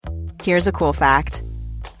Here's a cool fact.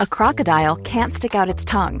 A crocodile can't stick out its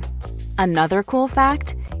tongue. Another cool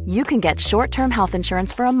fact, you can get short-term health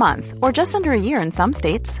insurance for a month or just under a year in some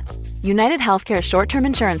states. United Healthcare short-term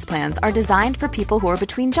insurance plans are designed for people who are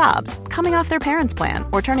between jobs, coming off their parents' plan,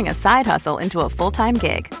 or turning a side hustle into a full-time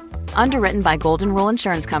gig. Underwritten by Golden Rule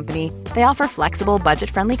Insurance Company, they offer flexible,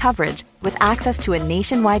 budget-friendly coverage with access to a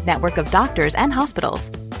nationwide network of doctors and hospitals.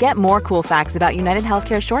 Get more cool facts about United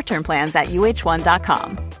Healthcare short-term plans at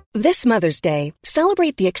uh1.com. This Mother's Day,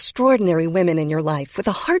 celebrate the extraordinary women in your life with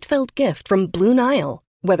a heartfelt gift from Blue Nile.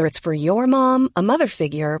 Whether it's for your mom, a mother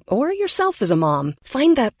figure, or yourself as a mom,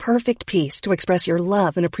 find that perfect piece to express your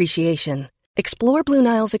love and appreciation. Explore Blue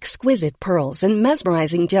Nile's exquisite pearls and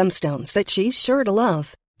mesmerizing gemstones that she's sure to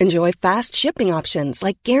love. Enjoy fast shipping options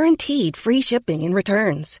like guaranteed free shipping and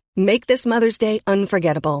returns. Make this Mother's Day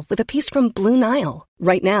unforgettable with a piece from Blue Nile.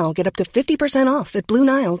 Right now, get up to 50% off at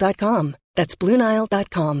BlueNile.com. That's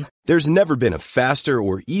BlueNile.com. There's never been a faster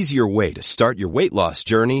or easier way to start your weight loss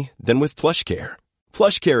journey than with PlushCare.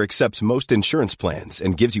 PlushCare accepts most insurance plans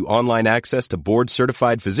and gives you online access to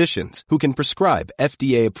board-certified physicians who can prescribe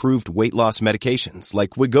FDA-approved weight loss medications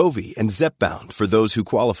like Wegovy and Zepbound for those who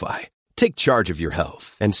qualify. Take charge of your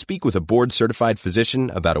health and speak with a board-certified physician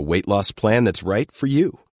about a weight loss plan that's right for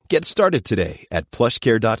you. Get started today at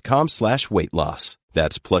plushcare.com/weightloss.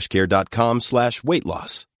 That's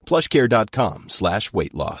plushcare.com/weightloss.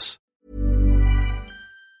 plushcare.com/weightloss.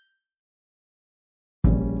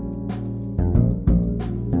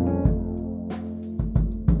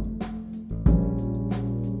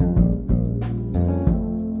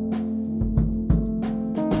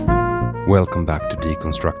 Welcome back to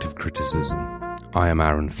Deconstructive Criticism. I am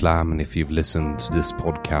Aron Flam, and if you've listened to this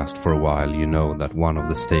podcast for a while, you know that one of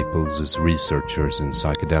the staples is researchers in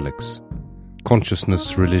psychedelics.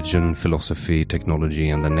 Consciousness, religion, philosophy, technology,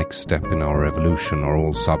 and the next step in our evolution are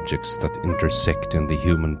all subjects that intersect in the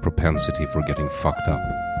human propensity for getting fucked up.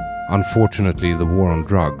 Unfortunately, the war on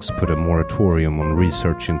drugs put a moratorium on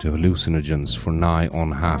research into hallucinogens for nigh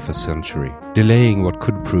on half a century, delaying what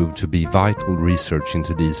could prove to be vital research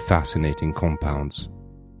into these fascinating compounds.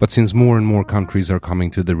 But since more and more countries are coming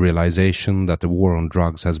to the realization that the war on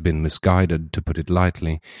drugs has been misguided, to put it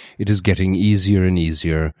lightly, it is getting easier and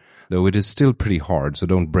easier, though it is still pretty hard, so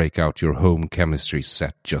don't break out your home chemistry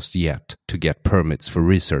set just yet to get permits for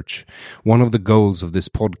research. One of the goals of this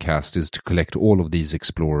podcast is to collect all of these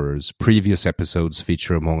explorers. Previous episodes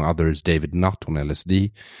feature among others David Nutt on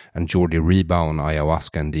LSD and Jordi Reba on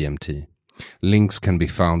ayahuasca and DMT. Links can be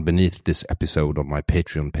found beneath this episode on my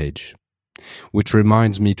Patreon page. Which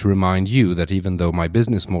reminds me to remind you that even though my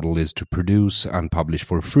business model is to produce and publish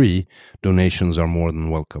for free, donations are more than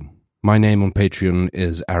welcome. My name on Patreon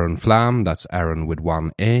is Aron Flam, that's Aron with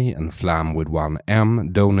one A and Flam with one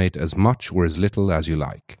M. Donate as much or as little as you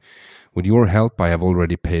like. With your help, I have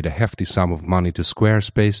already paid a hefty sum of money to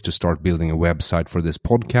Squarespace to start building a website for this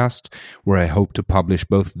podcast, where I hope to publish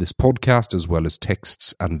both this podcast as well as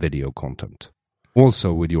texts and video content.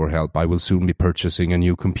 Also, with your help, I will soon be purchasing a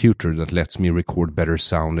new computer that lets me record better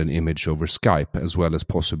sound and image over Skype, as well as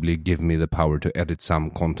possibly give me the power to edit some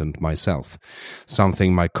content myself.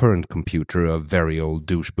 Something my current computer, a very old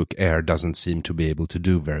Douchebook Air, doesn't seem to be able to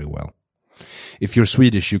do very well. If you're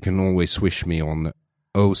Swedish, you can always swish me on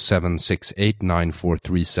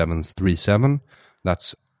 0768943737.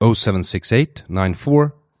 That's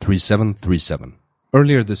 0768943737.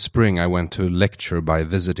 Earlier this spring, I went to a lecture by a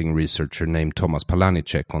visiting researcher named Tomas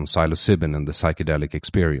Palenicek on psilocybin and the psychedelic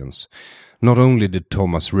experience. Not only did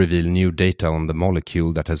Tomas reveal new data on the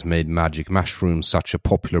molecule that has made magic mushrooms such a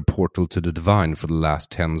popular portal to the divine for the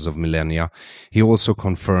last tens of millennia, he also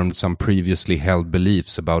confirmed some previously held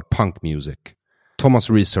beliefs about punk music. Tomas'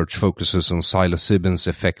 research focuses on psilocybin's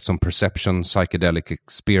effects on perception, psychedelic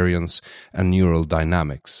experience, and neural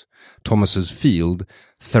dynamics. Tomas's field,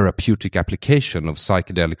 therapeutic application of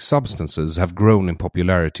psychedelic substances, have grown in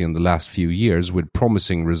popularity in the last few years with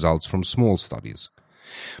promising results from small studies.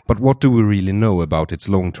 But what do we really know about its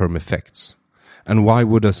long-term effects? And why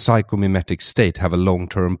would a psychomimetic state have a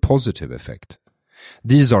long-term positive effect?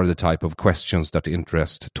 These are the type of questions that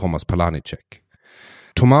interest Tomas Palenicek.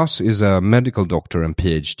 Tomas is a medical doctor and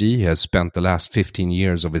PhD. He has spent the last 15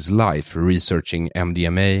 years of his life researching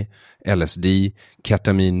MDMA, LSD,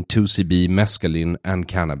 ketamine, 2CB, mescaline, and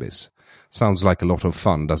cannabis. Sounds like a lot of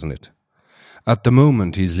fun, doesn't it? At the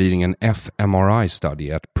moment, he's leading an fMRI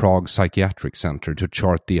study at Prague Psychiatric Center to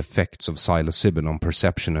chart the effects of psilocybin on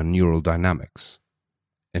perception and neural dynamics.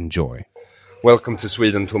 Enjoy. Welcome to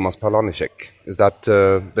Sweden, Tomas Palenicek. Is that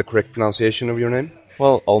the correct pronunciation of your name?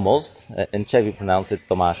 Well, almost. In Czech we pronounce it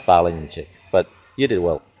Tomáš Palenicek, but you did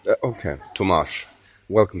well. Okay, Tomáš.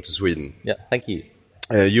 welcome to Sweden. Yeah, thank you.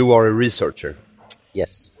 You are a researcher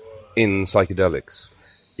Yes. in psychedelics,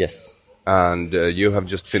 Yes. and you have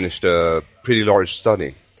just finished a pretty large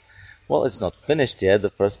study. Well, it's not finished yet. The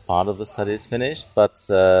first part of the study is finished, but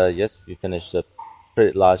yes, we finished a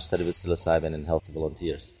pretty large study with psilocybin in healthy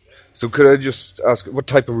volunteers. So could I just ask, what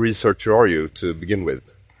type of researcher are you to begin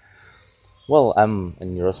with? Well, I'm a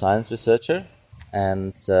neuroscience researcher,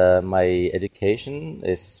 and my education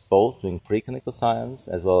is both doing preclinical science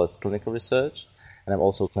as well as clinical research, and I'm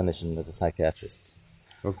also a clinician as a psychiatrist.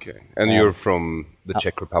 Okay, and you're from the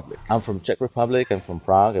Czech Republic? I'm from Czech Republic. I'm from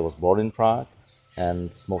Prague. I was born in Prague, and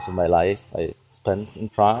most of my life I spent in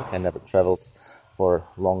Prague. I never traveled for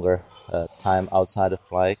longer time outside of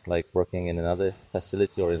Prague, like working in another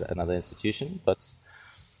facility or in another institution. But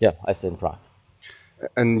yeah, I stay in Prague.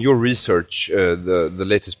 And your research, the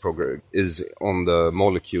latest program, is on the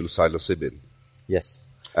molecule psilocybin. Yes,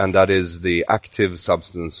 And that is the active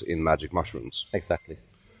substance in magic mushrooms. exactly.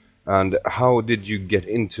 And how did you get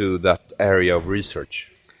into that area of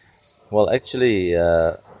research? Well, actually,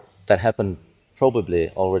 that happened probably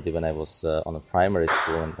already when I was on a primary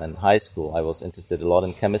school and high school. I was interested a lot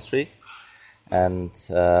in chemistry, and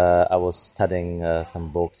I was studying some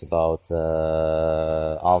books about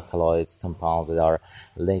alkaloids, compounds that are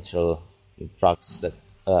natural drugs that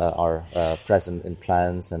are present in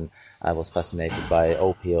plants, and I was fascinated by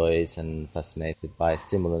opioids and fascinated by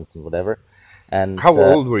stimulants and whatever. And How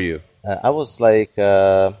old were you? I was like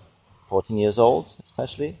 14 years old,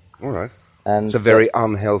 especially. All right. And It's a very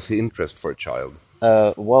unhealthy interest for a child.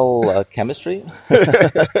 chemistry.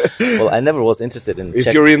 Well, I never was interested in.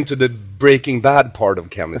 If you're into the Breaking Bad part of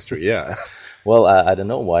chemistry, yeah. Well, I don't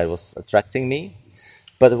know why it was attracting me,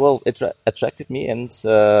 but well, it attracted me, and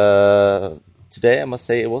today I must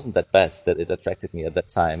say it wasn't that bad that it attracted me at that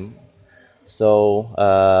time. So,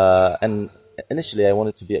 and initially I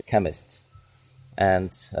wanted to be a chemist,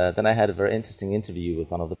 and then I had a very interesting interview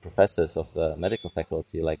with one of the professors of the medical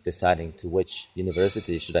faculty, like deciding to which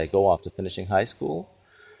university should I go after finishing high school.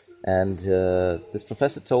 And this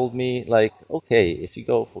professor told me, like, okay, if you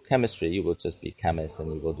go for chemistry, you will just be a chemist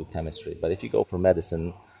and you will do chemistry. But if you go for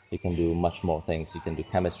medicine, you can do much more things. You can do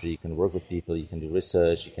chemistry, you can work with people, you can do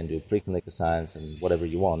research, you can do preclinical science and whatever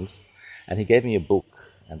you want. And he gave me a book,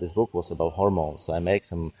 and this book was about hormones. So I made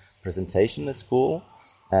some presentation at school,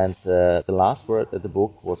 and the last word of the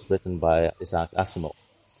book was written by Isaac Asimov.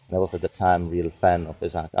 And I was at the time real fan of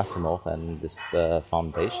Isaac Asimov and this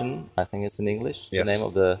Foundation, I think it's in English, Yes. the name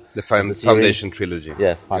of the Foundation trilogy.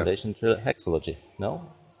 Yeah, Foundation Hexology. No?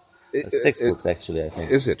 6 books, actually, I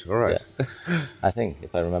think. Is it? All right. Yeah. I think,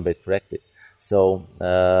 if I remember it correctly. So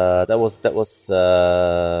that was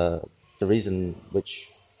the reason which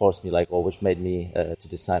forced me, like, or which made me to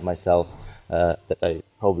decide myself that I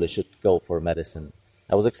probably should go for medicine.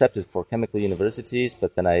 I was accepted for chemical universities,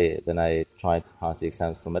 but then I tried to pass the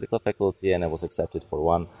exams for medical faculty, and I was accepted for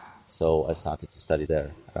one, so I started to study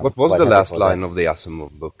there. What was the last line of the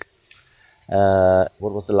Asimov book?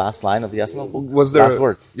 What was the last line of the Asimov book? Was there last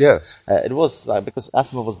word? Yes. It was because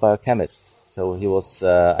Asimov was biochemist, so he was.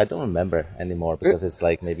 I don't remember anymore because it's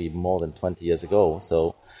like maybe more than 20 years ago.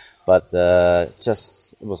 So, but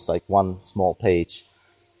just it was like one small page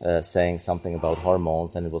saying something about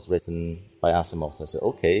hormones, and it was written by Asimov. So I said,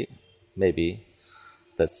 okay, maybe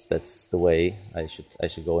that's the way I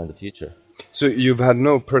should go in the future. So you've had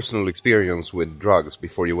no personal experience with drugs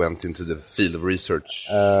before you went into the field of research?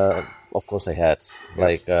 Of course I had.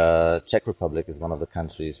 Like, Czech Republic is one of the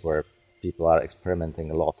countries where people are experimenting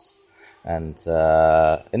a lot. And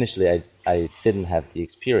initially I didn't have the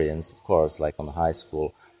experience, of course, like on the high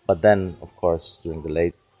school. But then, of course, during the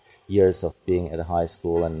late years of being at a high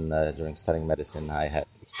school and during studying medicine, I had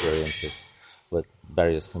experiences with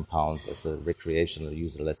various compounds as a recreational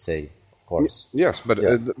user, let's say. Course. Yes, but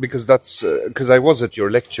because that's because I was at your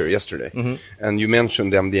lecture yesterday, and you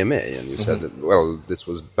mentioned MDMA, and you said, well, this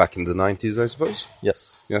was back in the 90s, I suppose.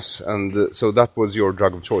 Yes. Yes, and so that was your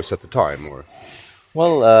drug of choice at the time, or?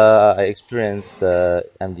 Well, I experienced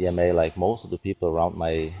MDMA like most of the people around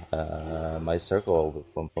my my circle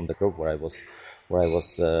from the group where I was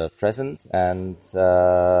present, and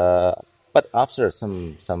but after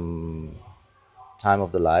some time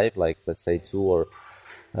of the life, like let's say 2 or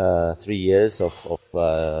 3 years of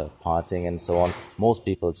partying and so on, most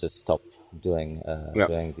people just stop doing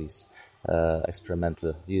these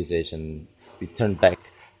experimental usage, and we turn back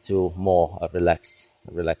to more relaxed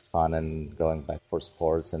fun and going back for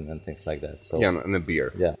sports and things like that. So and a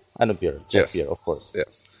beer. Yeah, and a beer, beer, of course.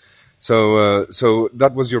 Yes. So so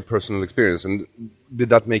that was your personal experience, and did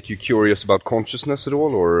that make you curious about consciousness at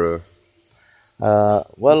all, or?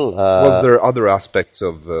 Was there other aspects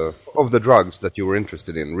of the drugs that you were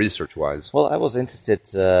interested in, research-wise? Well, I was interested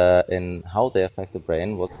in how they affect the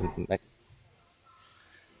brain.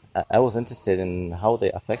 I was interested in how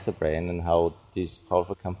they affect the brain and how these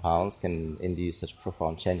powerful compounds can induce such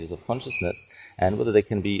profound changes of consciousness, and whether they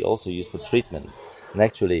can be also used for treatment. And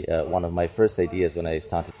actually, one of my first ideas when I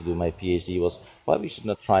started to do my PhD was why we should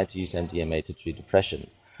not try to use MDMA to treat depression.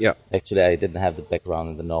 Yeah. Actually, I didn't have the background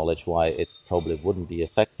and the knowledge why it probably wouldn't be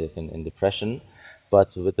effective in depression.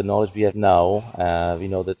 But with the knowledge we have now, we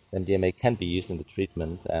know that MDMA can be used in the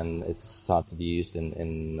treatment, and it's started to be used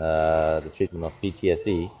in the treatment of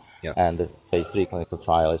PTSD. Yeah. And the phase 3 clinical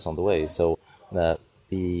trial is on the way. So the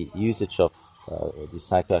usage of these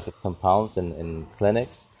psychoactive compounds in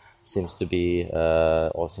clinics seems to be,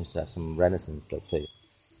 or seems to have some renaissance, let's say.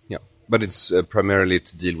 Yeah, but it's primarily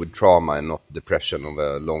to deal with trauma and not depression of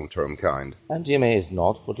a long-term kind. MDMA is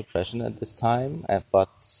not for depression at this time, but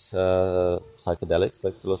psychedelics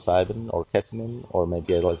like psilocybin or ketamine or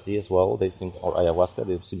maybe LSD as well, or ayahuasca,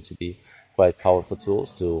 they seem to be quite powerful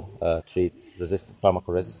tools to treat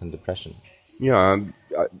pharmacoresistant depression. Yeah,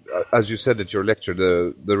 as you said at your lecture,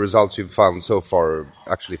 the results you've found so far are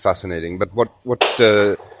actually fascinating. But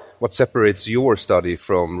what separates your study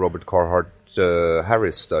from Robert Carhart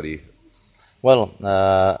Harris' study? Well,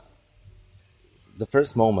 the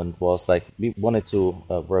first moment was like we wanted to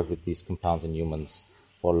work with these compounds in humans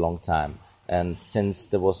for a long time, and since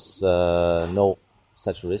there was no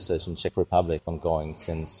such research in Czech Republic ongoing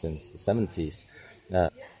since the 70s,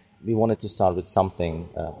 we wanted to start with something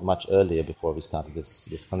much earlier before we started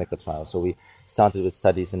this clinical trial. So we started with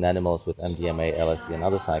studies in animals with MDMA, LSD, and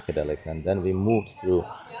other psychedelics, and then we moved through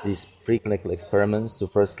these preclinical experiments to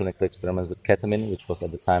first clinical experiments with ketamine, which was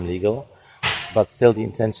at the time legal. But still the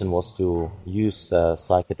intention was to use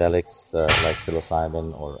psychedelics like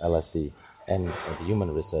psilocybin or LSD in the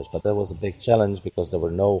human research. But that was a big challenge because there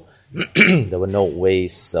were no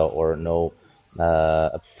ways or no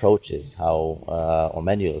approaches or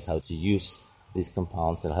manuals how to use these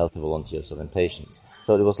compounds in healthy volunteers or in patients.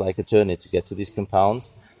 So it was like a journey to get to these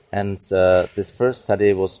compounds. And this first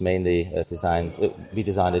study was mainly we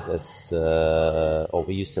designed it as,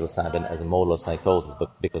 we used psilocybin as a model of psychosis,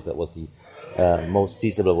 but because that was the most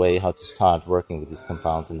feasible way how to start working with these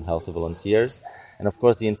compounds in healthy volunteers. And of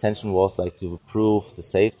course, the intention was like to prove the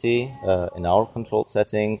safety in our controlled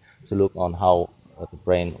setting, to look on how the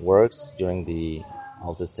brain works during the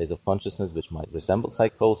altered state of consciousness, which might resemble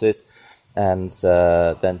psychosis, and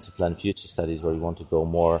then to plan future studies where we want to go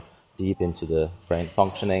more deep into the brain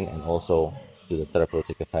functioning and also to the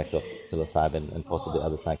therapeutic effect of psilocybin and possibly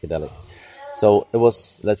other psychedelics. So it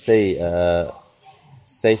was, let's say,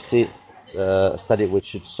 safety study which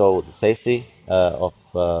should show the safety of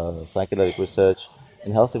psychedelic research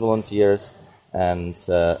in healthy volunteers and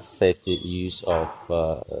safety use of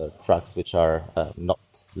drugs which are not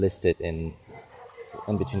listed in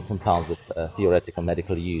between compounds with theoretical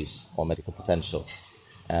medical use or medical potential.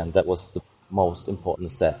 And that was the most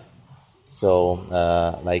important step. So,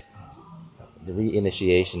 like the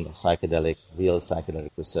reinitiation of real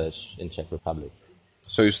psychedelic research in Czech Republic.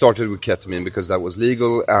 So you started with ketamine because that was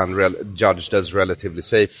legal and judged as relatively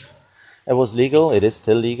safe. It was legal, it is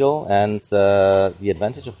still legal, and the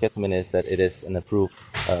advantage of ketamine is that it is an approved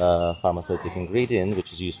pharmaceutical ingredient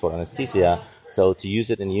which is used for anesthesia. So to use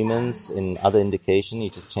it in humans, in other indication, you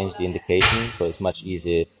just change the indication, so it's much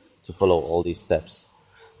easier to follow all these steps.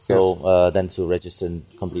 So then to register a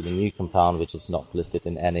completely new compound which is not listed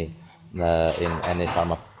in any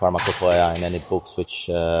pharmacopoeia, in any books which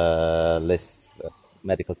list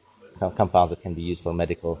medical compounds that can be used for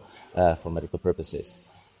medical purposes.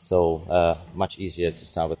 So much easier to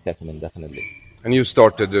start with ketamine, definitely. And you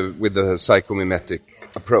started with the psychomimetic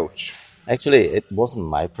approach. Actually, it wasn't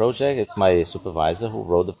my project. It's my supervisor who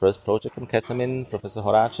wrote the first project on ketamine, Professor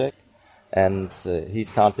Horáček. And he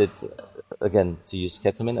started, again, to use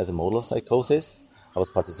ketamine as a model of psychosis. I was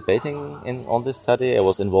participating on this study. I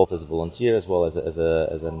was involved as a volunteer as well as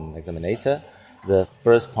an examinator. The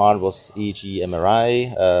first part was EEG,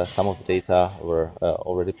 MRI. Some of the data were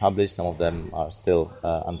already published. Some of them are still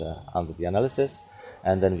under the analysis.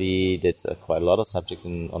 And then we did quite a lot of subjects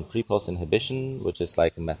on pre-pulse inhibition, which is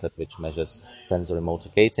like a method which measures sensory motor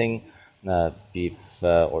gating. That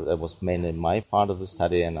was mainly my part of the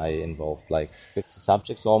study, and I involved like 50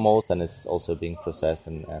 subjects almost, and it's also being processed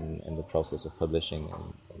and in the process of publishing.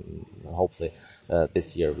 And hopefully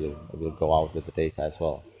this year we'll go out with the data as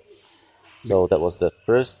well. So that was the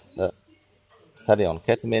first study on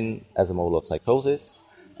ketamine as a model of psychosis,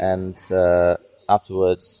 and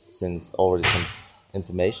afterwards, since already some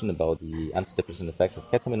information about the antidepressant effects of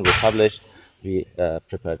ketamine were published, we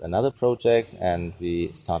prepared another project, and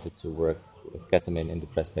we started to work with ketamine in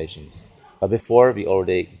depressed patients. But before, we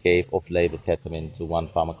already gave off-label ketamine to one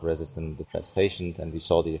pharmacoresistant depressed patient, and we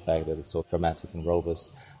saw the effect that it's so dramatic and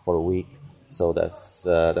robust for a week. So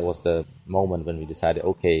that was the moment when we decided,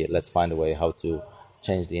 okay, let's find a way how to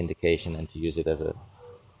change the indication and to use it as a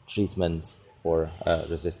treatment for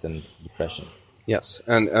resistant depression. Yes,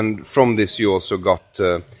 and from this you also got,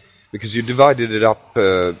 because you divided it up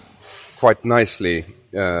quite nicely,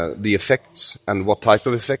 the effects and what type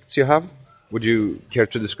of effects you have. Would you care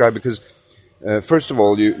to describe? Because first of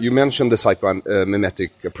all, you mentioned the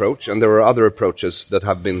psychomimetic approach, and there are other approaches that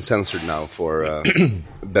have been censored now for a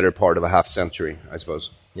better part of a half century, I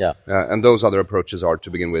suppose. Yeah. And those other approaches are, to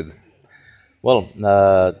begin with? Well,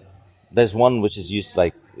 there's one which is used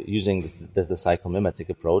using the psychomimetic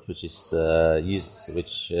approach, which is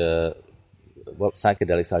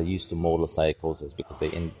psychedelics are used to model psychosis because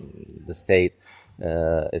the state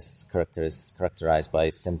is characterized by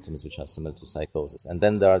symptoms which are similar to psychosis. And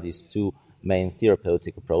then there are these two main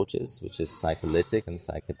therapeutic approaches, which is psycholytic and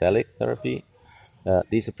psychedelic therapy.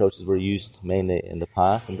 These approaches were used mainly in the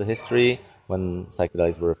past, in the history, when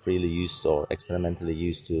psychedelics were freely used or experimentally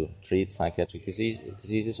used to treat psychiatric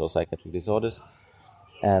diseases or psychiatric disorders.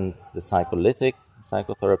 And the psycholytic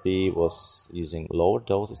psychotherapy was using lower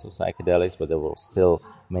doses of psychedelics, but they will still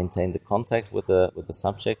maintain the contact with the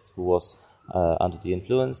subject who was under the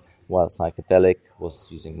influence, while psychedelic was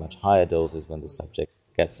using much higher doses when the subject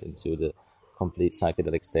gets into the complete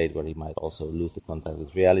psychedelic state, where he might also lose the contact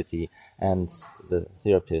with reality, and the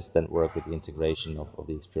therapist then work with the integration of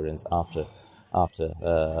the experience after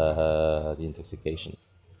the intoxication.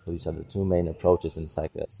 So these are the two main approaches in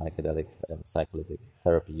psychedelic and psycholytic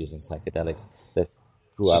therapy using psychedelics that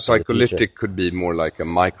grew up. So psycholytic could be more like a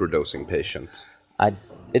microdosing patient.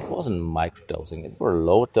 It wasn't microdosing. It were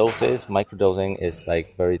low doses. Microdosing is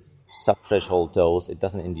like very sub-threshold dose. It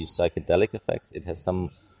doesn't induce psychedelic effects. It has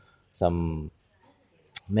some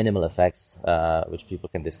minimal effects, which people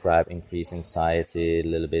can describe: increased anxiety, a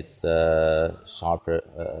little bit sharper.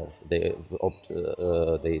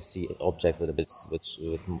 They see objects a little bit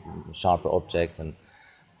with sharper objects, and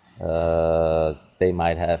they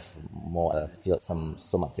might have more feel some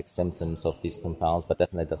somatic symptoms of these compounds, but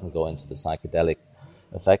definitely doesn't go into the psychedelic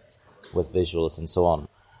effects with visuals and so on.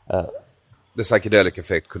 The psychedelic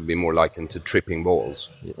effect could be more likened to tripping balls.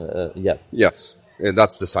 Yeah. Yes.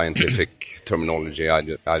 That's the scientific terminology. I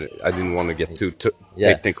didn't want to get too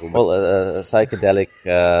technical. Well, psychedelic,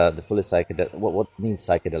 the fully psychedelic. What means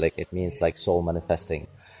psychedelic? It means like soul manifesting.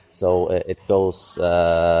 So it goes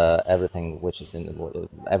everything which is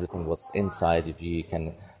everything what's inside of you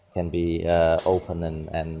can be open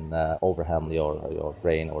and overwhelm your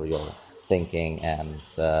brain or your thinking, and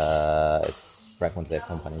it's frequently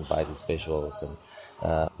accompanied by these visuals and.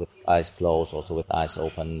 With eyes closed, also with eyes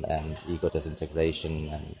open, and ego disintegration,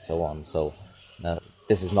 and so on. So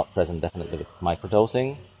this is not present definitely with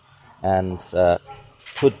microdosing, and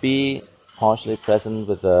could be partially present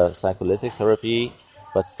with the psycholytic therapy,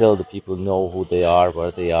 but still the people know who they are, where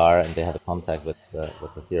they are, and they have a contact with the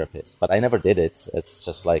therapist. But I never did it. It's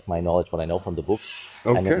just like my knowledge, what I know from the books.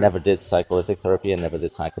 Okay. And I never did psycholytic therapy and never did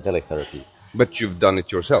psychedelic therapy. But you've done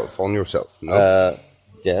it yourself, on yourself, no?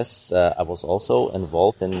 Yes, I was also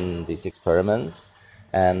involved in these experiments,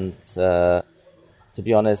 and to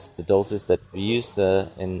be honest, the doses that we used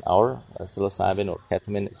in our psilocybin or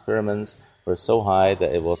ketamine experiments were so high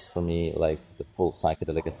that it was for me like the full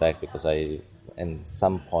psychedelic effect, because in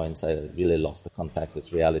some points I really lost the contact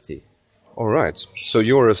with reality. All right, so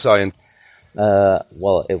you're a scientist.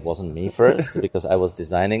 Well, it wasn't me first because I was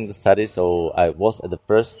designing the study, so I was at the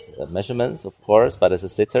first measurements, of course, but as a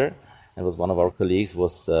sitter. It was one of our colleagues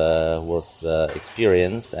was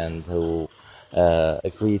experienced and who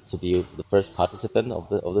agreed to be the first participant of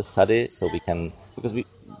the study, so because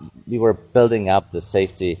we were building up the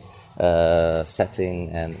safety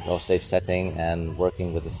setting or safe setting and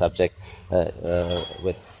working with the subject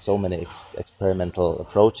with so many experimental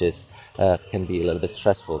approaches can be a little bit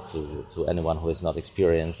stressful to anyone who is not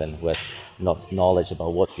experienced and who has not knowledge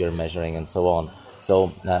about what you're measuring and so on.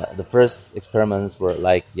 So the first experiments were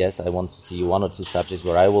like, yes, I want to see one or two subjects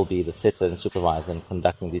where I will be the sitter and supervisor and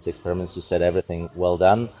conducting these experiments to set everything well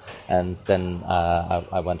done. And then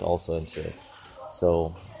I went also into it.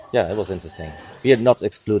 So, yeah, it was interesting. We are not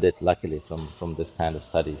excluded, luckily, from this kind of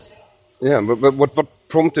studies. Yeah, but what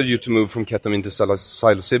prompted you to move from ketamine to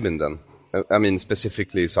psilocybin then? I mean,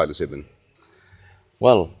 specifically psilocybin.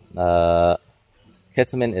 Well,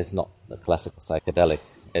 ketamine is not a classical psychedelic.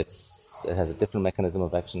 It has a different mechanism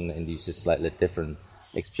of action, induces slightly different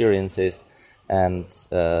experiences, and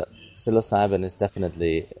psilocybin is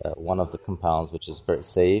definitely one of the compounds which is very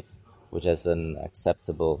safe, which has an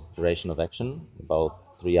acceptable duration of action,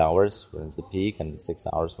 about 3 hours when it's the peak and 6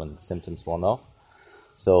 hours when the symptoms worn off.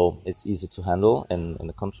 So it's easy to handle in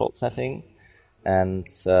a controlled setting. And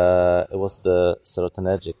it was the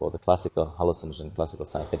serotonergic or the classical hallucinogen, classical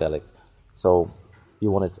psychedelic. So you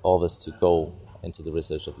wanted always to go into the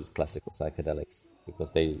research of these classical psychedelics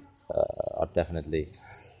because they are definitely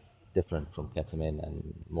different from ketamine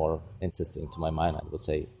and more interesting to my mind, I would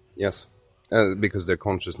say. Yes, because their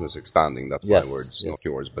consciousness expanding, that's Yes, my words, yes. not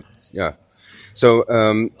yours, but yeah. So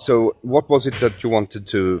so what was it that you wanted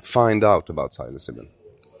to find out about psilocybin?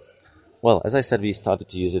 Well, as I said, we started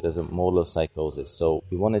to use it as a model of psychosis. So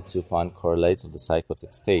we wanted to find correlates of the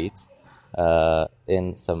psychotic state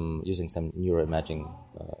using some neuroimaging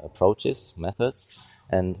approaches, methods,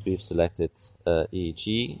 and we've selected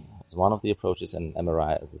EEG as one of the approaches and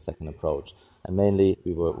MRI as the second approach. And mainly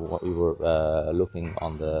we were looking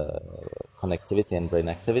on the connectivity and brain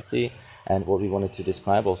activity, and what we wanted to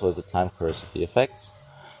describe also is the time course of the effects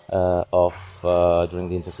during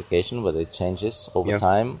the intoxication, whether it changes over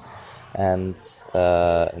time. And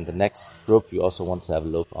in the next group, we also want to have a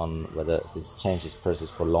look on whether this changes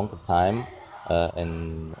persist for longer time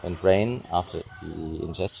in brain after the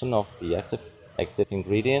ingestion of the active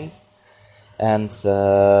ingredient. And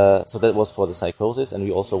so that was for the psychosis, and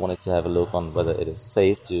we also wanted to have a look on whether it is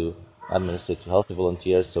safe to administer to healthy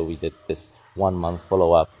volunteers. So we did this 1 month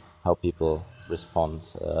follow-up, how people respond,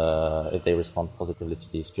 if they respond positively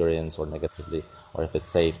to the experience or negatively, or if it's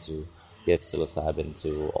safe to give psilocybin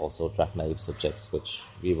to also drug-naive subjects, which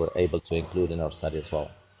we were able to include in our study as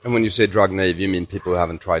well. And when you say drug-naive, you mean people who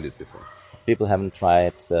haven't tried it before? People haven't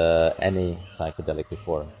tried any psychedelic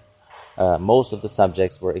before. Most of the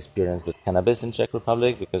subjects were experienced with cannabis in Czech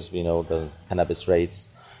Republic because we know the cannabis rates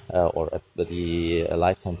or the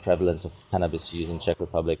lifetime prevalence of cannabis use in Czech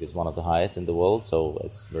Republic is one of the highest in the world. So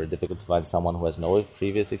it's very difficult to find someone who has no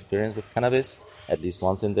previous experience with cannabis, at least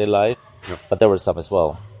once in their life. Yeah. But there were some as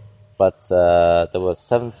well. But there were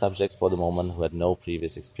 7 subjects for the moment who had no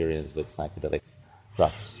previous experience with psychedelic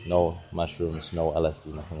drugs. No mushrooms, no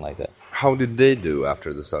LSD, nothing like that. How did they do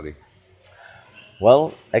after the study?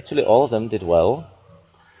 Well, actually all of them did well.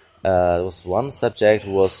 There was one subject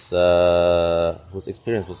whose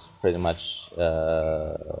experience was pretty much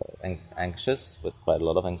anxious, with quite a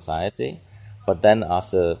lot of anxiety. But then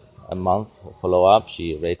after a month follow-up,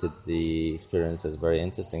 she rated the experience as very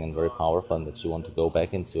interesting and very powerful, and that she wanted to go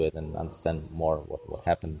back into it and understand more what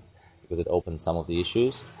happened, because it opened some of the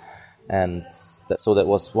issues. And so that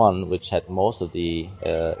was one which had most of the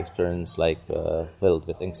experience filled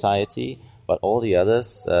with anxiety, but all the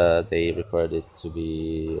others, they referred it to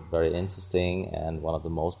be very interesting and one of the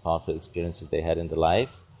most powerful experiences they had in their life.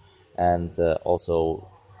 And also,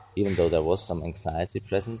 even though there was some anxiety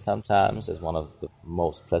present sometimes, as one of the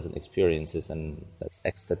most pleasant experiences, and that's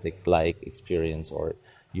ecstatic-like experience or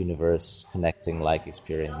universe-connecting-like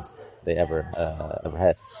experience they ever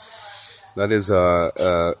had. That is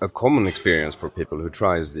a common experience for people who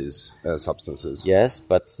tries these substances. Yes,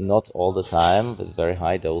 but not all the time with very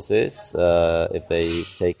high doses. If they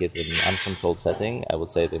take it in an uncontrolled setting, I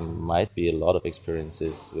would say there might be a lot of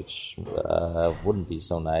experiences which wouldn't be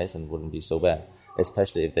so nice and wouldn't be so bad,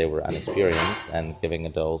 especially if they were unexperienced and giving a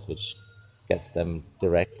dose which gets them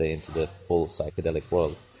directly into the full psychedelic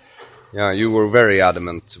world. Yeah, you were very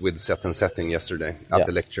adamant with set and setting yesterday at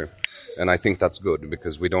the lecture. And I think that's good,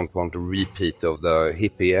 because we don't want a repeat of the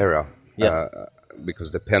hippie era,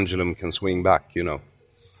 because the pendulum can swing back,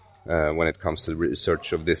 when it comes to the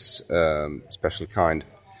research of this special kind.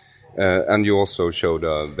 And you also showed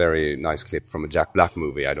a very nice clip from a Jack Black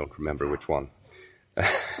movie, I don't remember which one.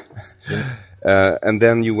 And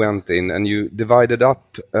then you went in and you divided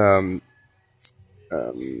up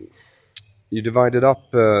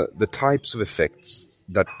the types of effects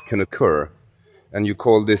that can occur. And you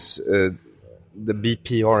call this the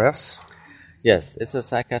BPRS? Yes, it's a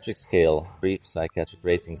psychiatric scale, brief psychiatric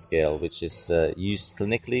rating scale, which is used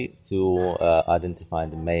clinically to identify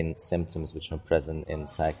the main symptoms which are present in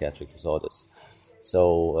psychiatric disorders.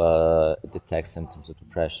 So it detects symptoms of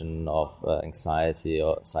depression, of anxiety,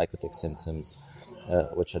 or psychotic symptoms,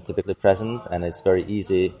 which are typically present, and it's very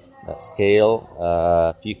easy scale.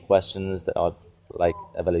 A few questions that are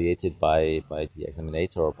evaluated by the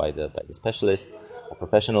examinator or by the specialist or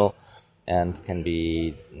professional, and can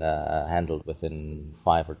be handled within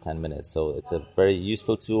 5 or 10 minutes. So it's a very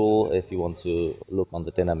useful tool if you want to look on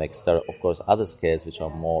the dynamics. There are, of course, other scales which are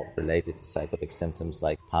more related to psychotic symptoms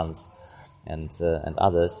like PANSS and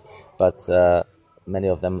others, but many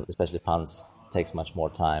of them, especially PANSS, takes much more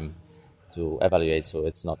time. to evaluate, so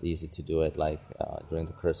it's not easy to do it like during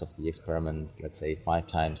the course of the experiment, let's say 5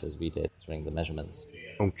 times as we did during the measurements.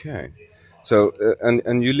 Okay. So,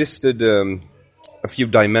 and you listed a few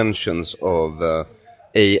dimensions of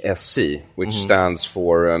ASC, which stands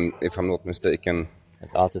for, if I'm not mistaken...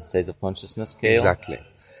 It's Altered States of Consciousness Scale. Exactly.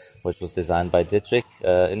 Which was designed by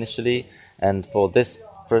DEKONSTRUKTIV initially. And for this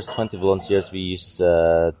first 20 volunteers, we used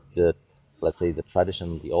the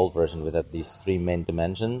old version with at least 3 main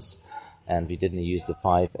dimensions. And we didn't use the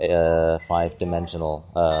 5-dimensional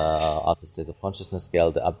Altered States of Consciousness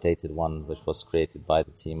Scale, the updated one, which was created by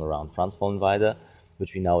the team around Franz Vollenweider,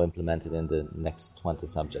 which we now implemented in the next 20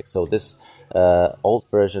 subjects. So this old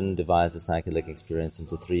version divides the psychedelic experience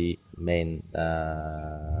into 3 main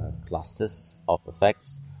clusters of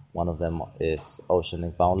effects. One of them is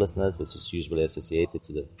oceanic boundlessness, which is usually associated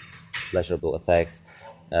to the pleasurable effects,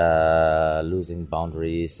 losing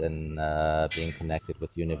boundaries and being connected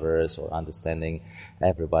with universe or understanding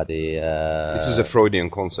everybody. This is a Freudian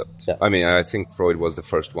concept. Yeah. I mean, I think Freud was the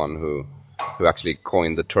first one who actually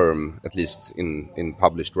coined the term, at least in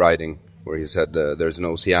published writing, where he said there's an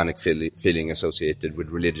oceanic feeling associated with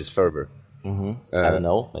religious fervor. I don't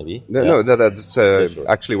know, maybe. No, that's sure.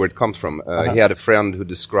 actually where it comes from. He had a friend who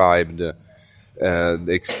described the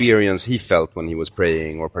experience he felt when he was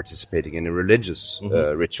praying or participating in a religious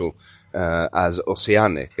ritual as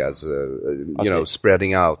oceanic, as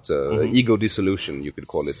spreading out, ego dissolution, you could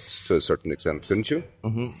call it to a certain extent, couldn't you?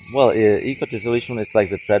 Well, ego dissolution, it's like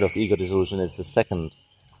the dread of ego dissolution is the second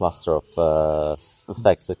cluster of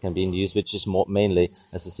effects that can be induced, which is more mainly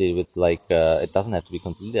associated with it doesn't have to be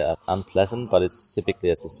completely unpleasant, but it's typically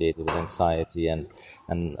associated with anxiety and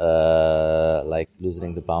like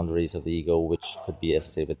loosening the boundaries of the ego, which could be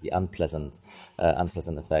associated with the unpleasant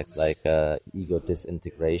effects like ego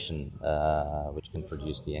disintegration, which can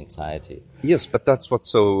produce the anxiety. Yes, but that's what's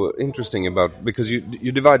so interesting about, because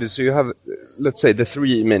you divide it, so you have, let's say, the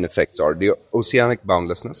 3 main effects are the oceanic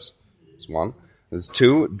boundlessness, is 1. There's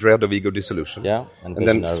 2, dread of ego dissolution. Yeah, and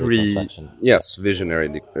then 3, yes,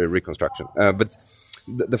 visionary reconstruction. But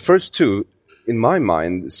the first 2, in my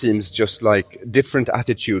mind, seems just like different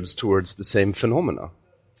attitudes towards the same phenomena.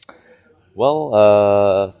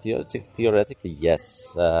 Well, theoretically,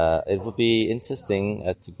 yes. It would be interesting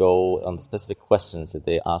to go on the specific questions that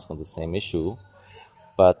they ask on the same issue.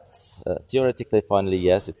 But theoretically, finally,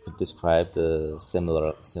 yes, it could describe the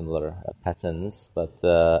similar patterns, but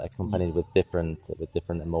accompanied with different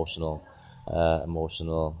emotional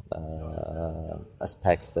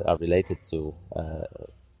aspects that are related to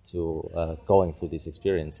going through these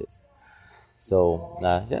experiences. So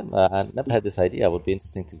I never had this idea. It would be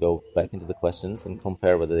interesting to go back into the questions and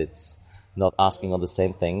compare whether it's not asking on the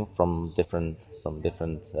same thing from different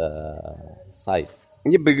sides.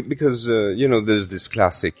 Yeah, because, there's this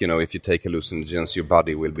classic, if you take hallucinogens, your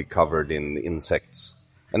body will be covered in insects.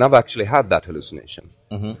 And I've actually had that hallucination.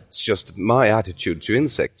 It's just that my attitude to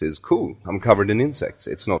insects is, cool, I'm covered in insects.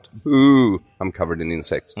 It's not, ooh, I'm covered in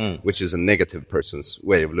insects, which is a negative person's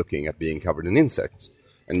way of looking at being covered in insects.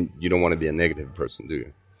 And you don't want to be a negative person, do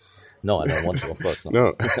you? No, I don't want to, of course not.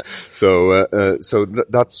 No. So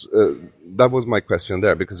that was my question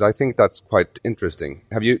there, because I think that's quite interesting.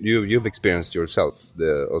 Have you've experienced yourself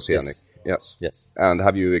the oceanic? Yes. And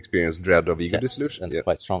have you experienced dread of ego dissolution? And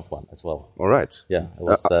quite strong one as well. All right. Yeah, it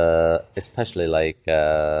was especially like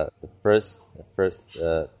the first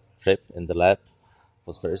trip in the lab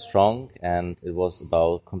was very strong, and it was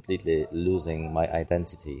about completely losing my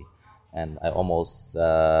identity. And I almost,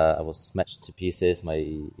 I was smashed to pieces, my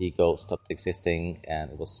ego stopped existing,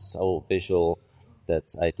 and it was so visual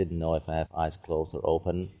that I didn't know if I have eyes closed or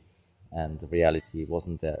open, and the reality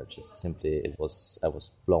wasn't there, just simply I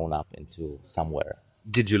was blown up into somewhere.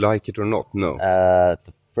 Did you like it or not? No.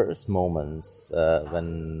 The first moments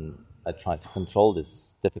when I tried to control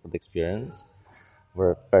this difficult experience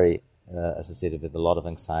were very associated with a lot of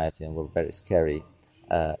anxiety and were very scary.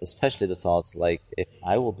 Especially the thoughts like, if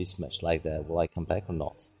I will be smashed like that, will I come back or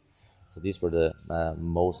not? So these were the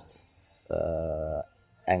most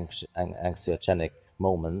anxiogenic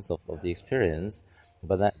moments of the experience.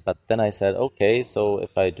 But then I said, okay, so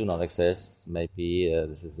if I do not exist, maybe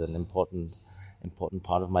this is an important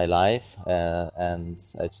part of my life, and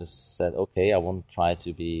I just said, okay, I won't try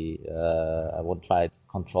to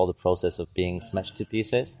control the process of being smashed to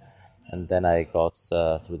pieces. And then I got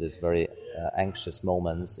through this very anxious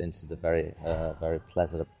moments into the very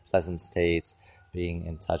pleasant states, being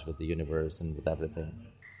in touch with the universe and with everything.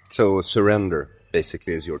 So surrender,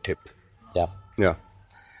 basically, is your tip. Yeah.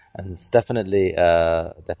 And it's definitely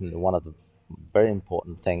one of the very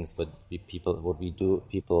important things. What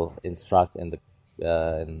people instruct in the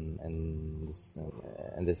in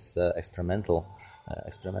this experimental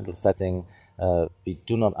setting, we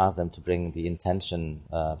do not ask them to bring the intention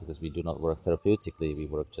because we do not work therapeutically. We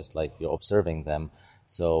work just like you're observing them.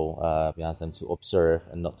 So we ask them to observe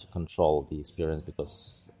and not to control the experience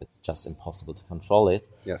because it's just impossible to control it.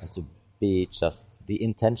 Yes. And to be just the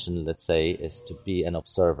intention, let's say, is to be an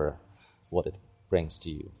observer, what it brings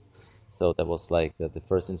to you. So that was like the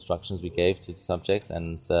first instructions we gave to the subjects,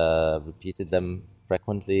 and repeated them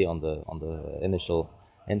frequently on the initial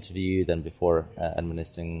interview, then before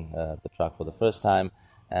administering the drug for the first time.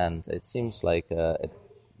 And it seems like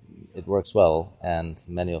it works well, and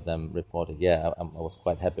many of them reported, I was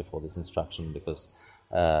quite happy for this instruction because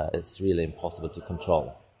it's really impossible to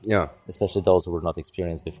control. Yeah. Especially those who were not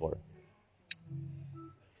experienced before.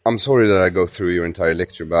 I'm sorry that I go through your entire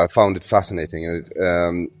lecture, but I found it fascinating.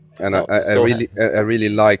 And I really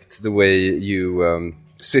liked the way you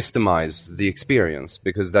systemized the experience,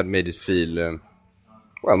 because that made it feel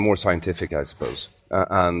more scientific, I suppose,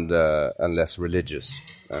 and less religious.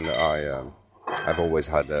 And I've always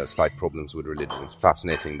had slight problems with religion.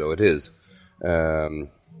 Fascinating though it is,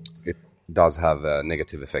 it does have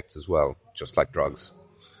negative effects as well, just like drugs.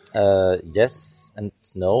 Yes and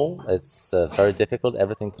no. It's very difficult.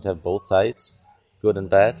 Everything could have both sides, good and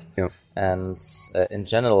bad. Yeah. And in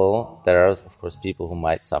general, there are, of course, people who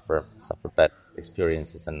might suffer bad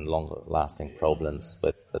experiences and longer-lasting problems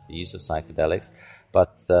with the use of psychedelics.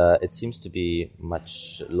 But it seems to be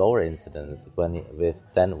much lower incidence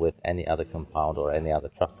than with any other compound or any other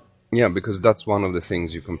drug. Yeah, because that's one of the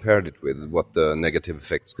things you compared it with, what the negative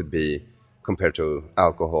effects could be compared to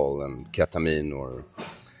alcohol and ketamine or...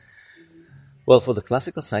 Well, for the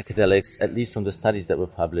classical psychedelics, at least from the studies that were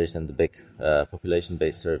published and the big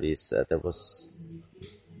population-based surveys, there was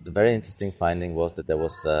the very interesting finding was that there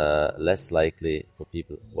was less likely for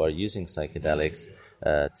people who are using psychedelics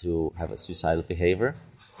to have a suicidal behavior.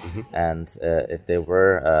 Mm-hmm. And if they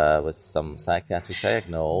were with some psychiatric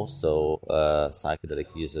diagnosis, so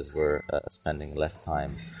psychedelic users were spending less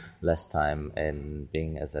time in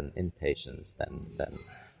being as an inpatient than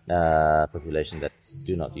population that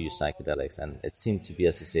do not use psychedelics, and it seemed to be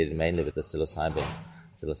associated mainly with the psilocybin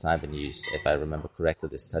use, if I remember correctly,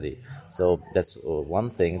 this study. So that's one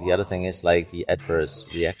thing. The other thing is like the adverse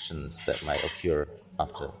reactions that might occur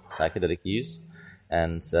after psychedelic use,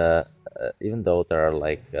 and even though there are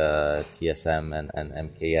like TSM and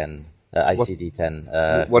MKN,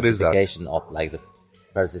 ICD-10 what is that? classification of like the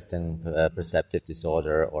persistent perceptive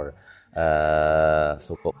disorder or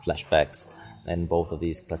so-called flashbacks. In both of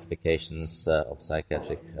these classifications of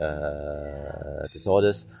psychiatric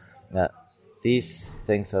disorders, these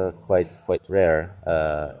things are quite rare.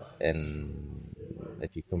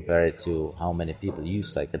 If you compare it to how many people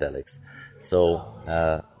use psychedelics, so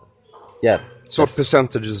So what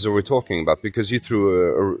percentages are we talking about? Because you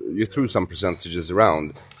threw some percentages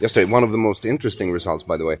around yesterday. One of the most interesting results,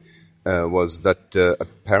 by the way, was that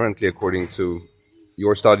apparently, according to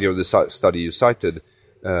your study or the study you cited,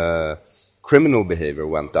 criminal behavior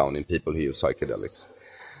went down in people who use psychedelics.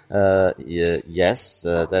 Yes,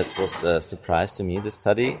 that was a surprise to me, this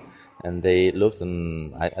study. And they looked,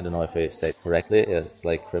 and I don't know if I say it correctly, it's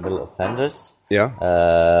like criminal offenders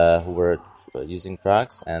who were using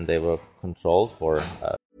drugs, and they were controlled for...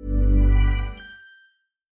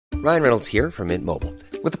 Ryan Reynolds here from Mint Mobile.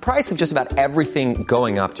 With the price of just about everything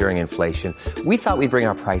going up during inflation, we thought we'd bring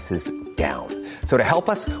our prices down. So to help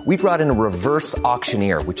us, we brought in a reverse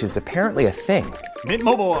auctioneer, which is apparently a thing. Mint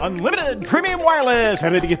Mobile Unlimited Premium Wireless. How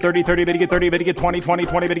to get 30, 30, how to get 30, how to get 20, 20,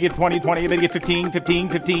 20, how to get 20, 20, how to get 15, 15,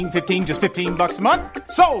 15, 15, just $15 a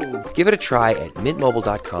month? Sold! Give it a try at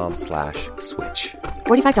mintmobile.com/switch.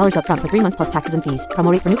 $45 up front for 3 months plus taxes and fees.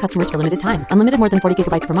 Promo rate for new customers for limited time. Unlimited more than 40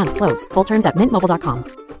 gigabytes per month. Slows full terms at mintmobile.com.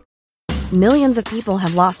 Millions of people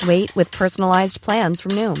have lost weight with personalized plans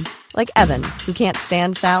from Noom. Like Evan, who can't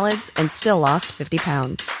stand salads and still lost 50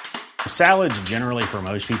 pounds. Salads generally for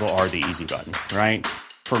most people are the easy button, right?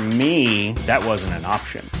 For me, that wasn't an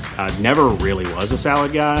option. I never really was a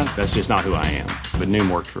salad guy. That's just not who I am. But Noom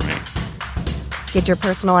worked for me. Get your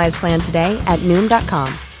personalized plan today at Noom.com.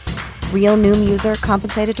 Real Noom user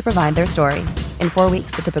compensated to provide their story. In 4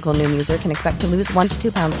 weeks, the typical Noom user can expect to lose 1 to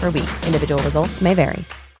 2 pounds per week. Individual results may vary.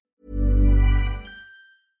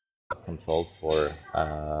 Controlled for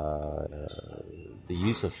the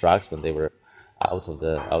use of drugs when they were out of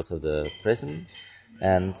the prison,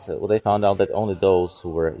 and they found out that only those who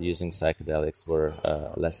were using psychedelics were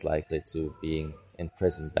less likely to being in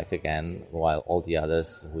prison back again, while all the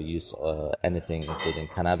others who use anything including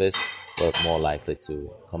cannabis were more likely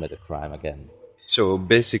to commit a crime again. So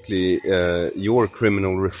basically, your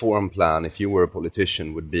criminal reform plan, if you were a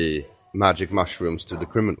politician, would be magic mushrooms to the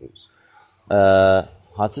criminals.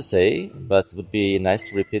 Hard to say, but it would be nice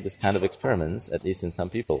to repeat this kind of experiments, at least in some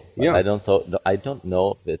people. Yeah. I don't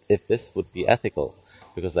know if this would be ethical,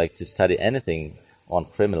 because like to study anything on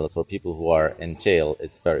criminals or people who are in jail,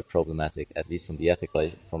 it's very problematic, at least from the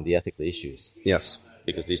ethical issues. Yes,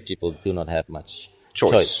 because these people do not have much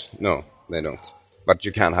choice. No, they don't. But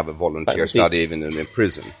you can have a volunteer study even in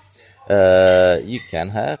prison. You can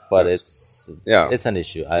have, but yes. it's an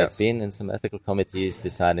issue. I've been in some ethical committees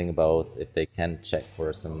deciding about if they can check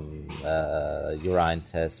for some urine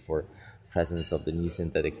tests for presence of the new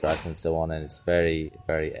synthetic drugs and so on, and it's very,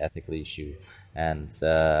 very ethical issue. And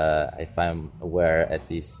if I'm aware, at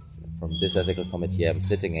least from this ethical committee I'm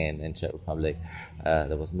sitting in Czech Republic,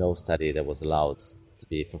 there was no study that was allowed to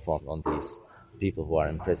be performed on these people who are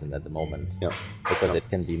in prison at the moment, because it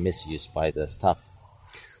can be misused by the staff.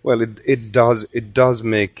 Well, it does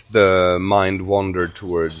make the mind wander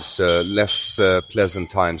towards less pleasant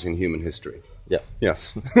times in human history. Yeah.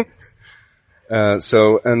 Yes.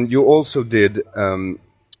 And you also did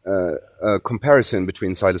a comparison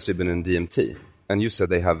between psilocybin and DMT, and you said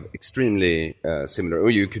they have extremely similar. Or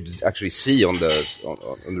you could actually see on the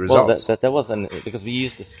results. Well, that was because we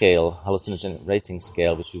used the scale, hallucinogen rating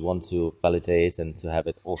scale, which we want to validate and to have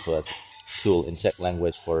it also as tool in Czech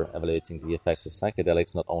language for evaluating the effects of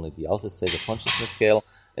psychedelics, not only the altered state of consciousness scale.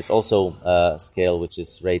 It's also a scale which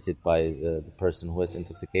is rated by the person who is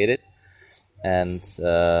intoxicated. And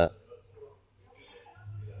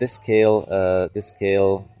this scale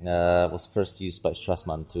was first used by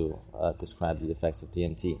Strassman to describe the effects of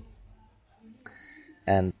DMT.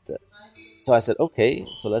 And so I said, okay,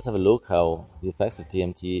 so let's have a look how the effects of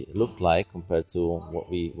DMT looked like compared to what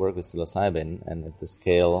we work with psilocybin, and if the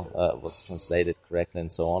scale was translated correctly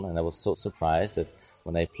and so on. And I was so surprised that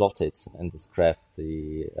when I plotted in this graph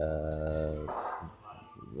the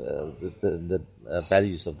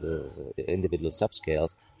values of the individual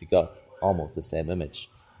subscales, we got almost the same image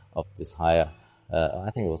of this higher. I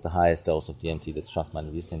think it was the highest dose of DMT that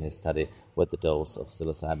Strassman used in his study with the dose of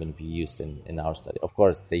psilocybin we used in our study. Of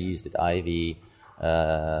course, they used it IV.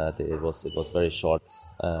 It was very short,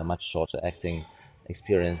 much shorter acting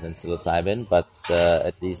experience than psilocybin, but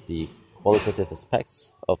at least the qualitative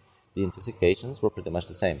aspects of the intoxications were pretty much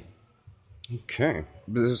the same. Okay.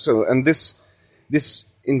 So, and this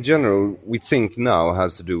in general, we think now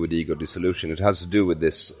has to do with ego dissolution. It has to do with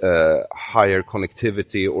this higher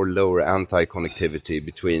connectivity or lower anti-connectivity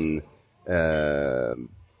between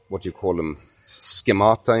what you call them,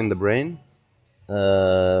 schemata in the brain.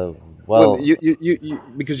 Well, you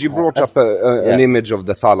because you brought up an image of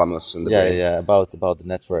the thalamus in the brain. Yeah, about the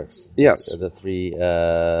networks. Yes, the three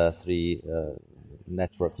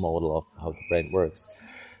network model of how the brain works.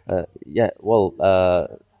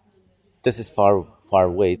 This is far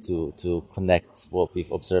way to connect what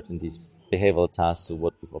we've observed in these behavioral tasks to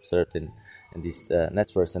what we've observed in these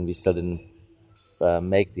networks, and we still didn't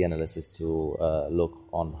make the analysis to look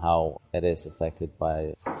on how it is affected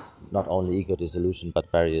by not only ego dissolution but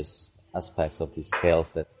various aspects of these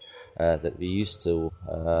scales that we use to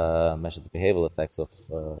measure the behavioral effects of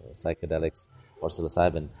psychedelics or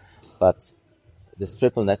psilocybin. But this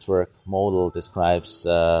triple network model describes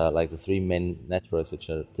like the three main networks which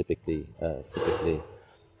are typically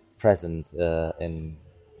present in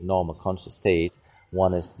normal conscious state.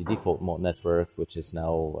 One is the default mode network, which is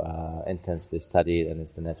now intensely studied, and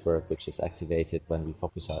it's the network which is activated when we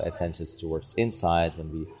focus our attentions towards inside, when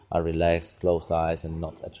we are relaxed, closed eyes, and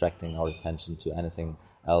not attracting our attention to anything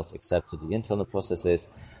else except to the internal processes.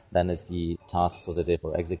 Then it's the task positive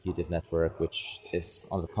or executive network, which is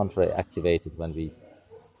on the contrary activated when we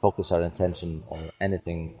focus our attention on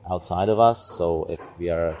anything outside of us. So if we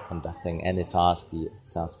are conducting any task, the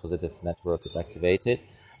task positive network is activated.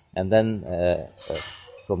 And then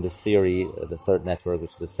from this theory, the third network,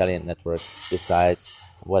 which is the salient network, decides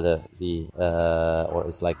whether or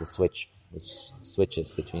it's like a switch, which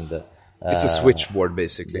switches between the... it's a switchboard,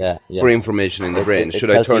 basically, for information in the brain.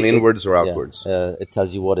 Should I turn inwards or outwards? It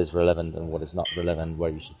tells you what is relevant and what is not relevant, where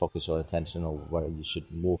you should focus your attention or where you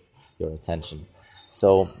should move your attention.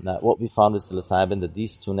 So what we found with psilocybin, that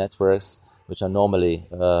these two networks, which are normally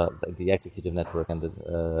the executive network and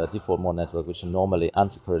the default mode network, which are normally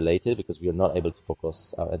anticorrelated because we are not able to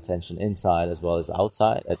focus our attention inside as well as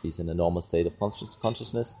outside, at least in the normal state of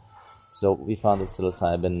consciousness. So we found that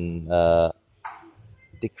psilocybin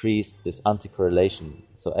decreased this anticorrelation.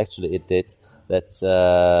 So actually it did that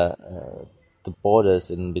the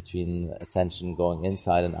borders in between attention going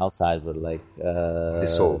inside and outside were like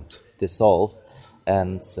dissolved.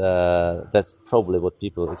 And that's probably what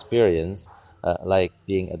people experience, like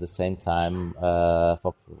being at the same time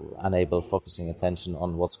unable focusing attention on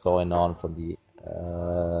what's going on from the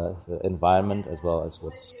environment as well as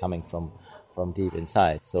what's coming from deep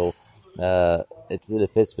inside. So it really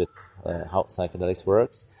fits with how psychedelics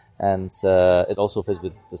works, and it also fits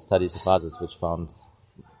with the studies of others which found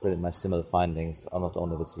pretty much similar findings, not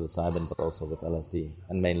only with psilocybin but also with LSD,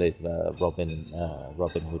 and mainly Robin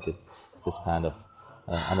who did this kind of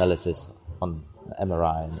analysis on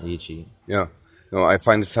MRI and EEG. Yeah. No, I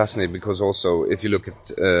find it fascinating because also if you look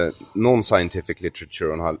at non-scientific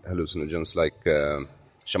literature on hallucinogens, like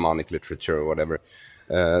shamanic literature or whatever,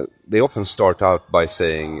 they often start out by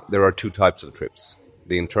saying there are two types of trips,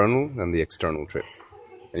 the internal and the external trip.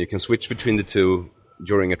 And you can switch between the two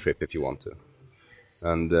during a trip if you want to.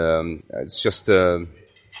 And it's just,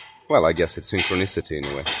 I guess it's synchronicity in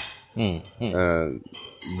a way.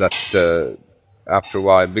 That after a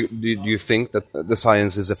while, do you think that the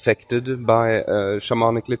science is affected by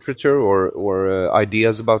shamanic literature or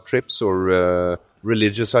ideas about trips or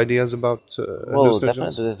religious ideas about Well,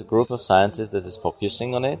 definitely there's a group of scientists that is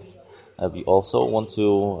focusing on it. We also want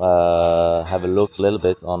to have a look a little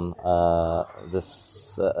bit on this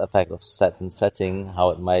effect of setting, how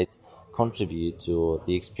it might contribute to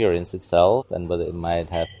the experience itself and whether it might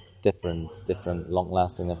have different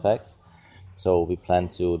long-lasting effects. So we plan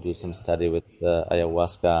to do some study with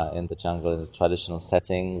ayahuasca in the jungle in a traditional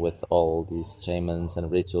setting with all these shamans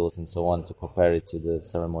and rituals and so on to compare it to the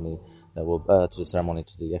ceremony that will to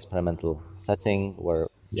the experimental setting where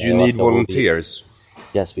do you need volunteers?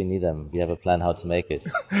 Yes, we need them. We have a plan how to make it.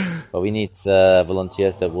 But we need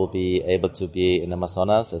volunteers that will be able to be in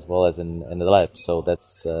Amazonas as well as in the lab. So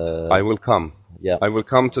that's... I will come. Yeah. I will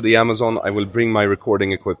come to the Amazon. I will bring my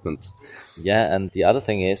recording equipment. Yeah, and the other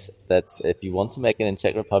thing is that if you want to make it in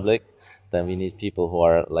Czech Republic, then we need people who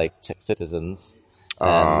are like Czech citizens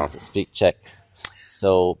and speak Czech.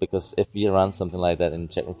 So, because if we run something like that in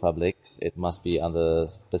Czech Republic, it must be under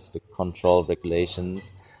specific control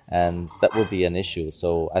regulations, and that would be an issue.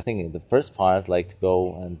 So, I think the first part, like to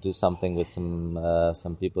go and do something with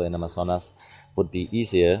some people in Amazonas, would be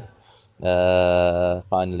easier.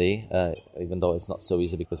 Finally, even though it's not so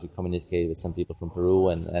easy because we communicate with some people from Peru,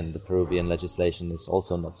 and the Peruvian legislation is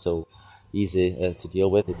also not so easy to deal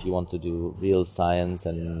with if you want to do real science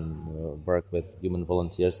and work with human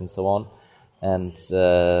volunteers and so on. And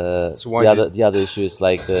the other issue is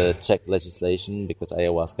like the Czech legislation, because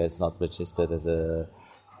ayahuasca is not registered as a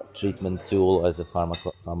treatment tool or as a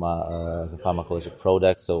pharmacological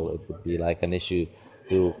product, so it would be like an issue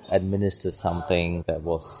to administer something that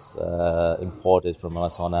was imported from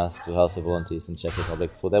Amazonas to healthy volunteers in Czech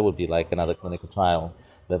Republic. So that would be like another clinical trial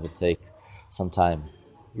that would take some time.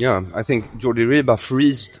 Yeah, I think Jordi Riba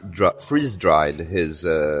freeze-dried his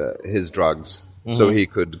drugs so he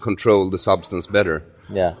could control the substance better.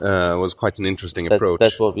 Yeah, was quite an interesting approach.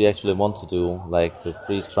 That's what we actually want to do, like to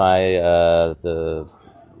freeze-dry the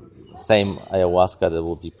same ayahuasca that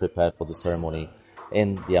will be prepared for the ceremony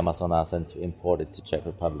in the Amazonas and to import it to Czech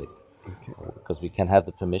Republic. Okay. Because we can have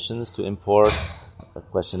the permissions to import. The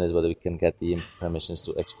question is whether we can get the permissions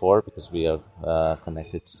to export, because we are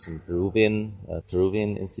connected to some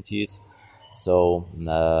Peruvian institutes. So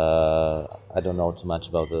I don't know too much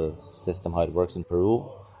about the system, how it works in Peru,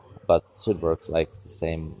 but it should work like the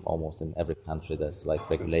same almost in every country. There's like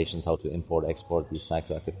regulations how to import, export these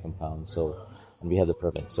psychoactive compounds. So, and we have the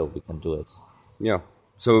permit, so we can do it. Yeah.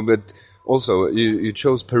 So, but also you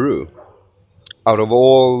chose Peru out of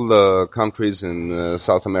all the countries in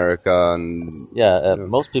South America, and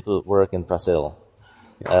most people work in Brazil.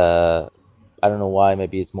 Yeah. I don't know why.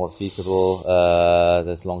 Maybe it's more feasible.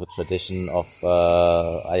 There's longer tradition of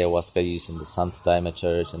ayahuasca use in the Santo Daime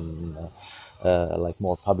Church and like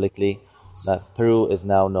more publicly. Peru is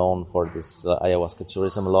now known for this ayahuasca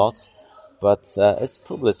tourism a lot, but it's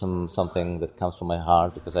probably something that comes from my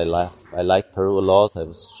heart, because I like Peru a lot. I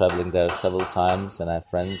was traveling there several times, and I have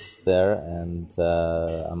friends there, and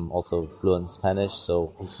I'm also fluent in Spanish,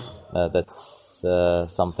 so that's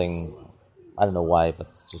something. I don't know why, but...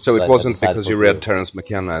 So it wasn't because you read Terence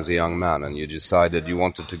McKenna as a young man and you decided you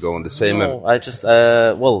wanted to go on the same... No, I just...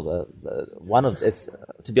 one of...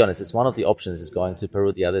 to be honest, it's one of the options is going to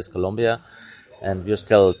Peru, the other is Colombia, and we're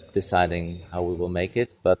still deciding how we will make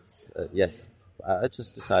it, but yes, I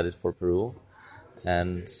just decided for Peru,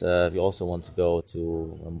 and we also want to go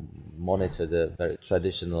to monitor the very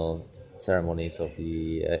traditional ceremonies of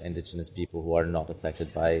the indigenous people who are not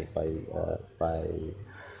affected by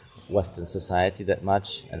Western society that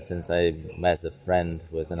much. And since I met a friend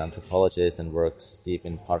who is an anthropologist and works deep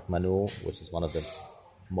in Park Manu, which is one of the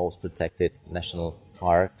most protected national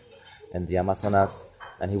park in the Amazonas,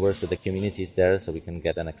 and he works with the communities there, so we can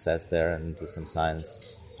get an access there and do some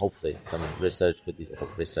science, hopefully some research. With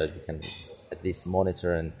this research, we can at least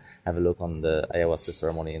monitor and have a look on the ayahuasca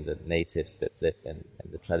ceremony and the natives that live in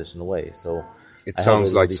the traditional way. So it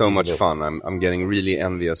sounds like so much fun. I'm getting really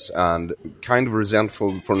envious and kind of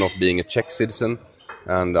resentful for not being a Czech citizen.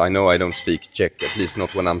 And I know I don't speak Czech, at least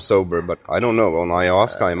not when I'm sober, but I don't know. On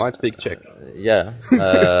ayahuasca, I might speak Czech.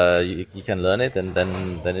 You can learn it, and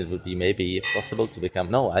then it would be maybe possible to become...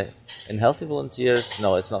 in healthy volunteers,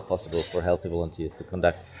 no, it's not possible for healthy volunteers to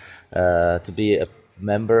conduct, to be a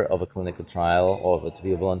member of a clinical trial or to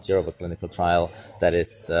be a volunteer of a clinical trial that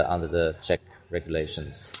is under the Czech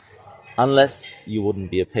regulations. Unless you wouldn't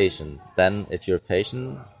be a patient. Then, if you're a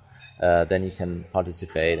patient... then you can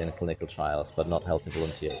participate in clinical trials, but not healthy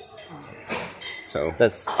volunteers. So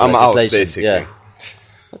that's I'm out, basically. Yeah.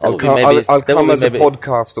 I'll come as a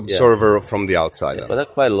podcast observer from the outside. Yeah, but there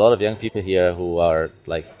are quite a lot of young people here who are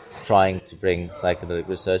trying to bring psychedelic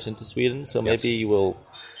research into Sweden. So maybe you will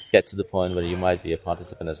get to the point where you might be a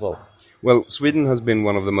participant as well. Well, Sweden has been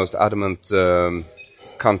one of the most adamant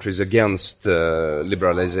countries against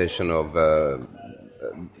liberalization of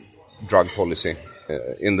drug policy.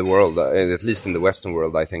 In the world, at least in the Western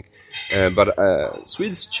world, I think. But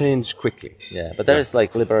Swedes change quickly. Yeah, but there is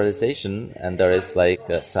liberalization and there is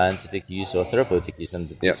scientific use or therapeutic use, and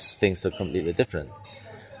these things are completely different.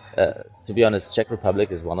 To be honest, Czech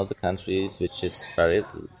Republic is one of the countries which is very,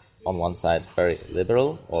 on one side, very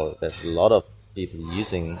liberal, or there's a lot of people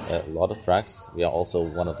using a lot of drugs. We are also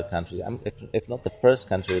one of the countries, if not the first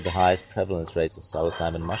country with the highest prevalence rates of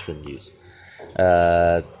psilocybin mushroom use.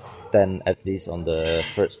 Then at least on the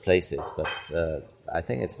first places, but I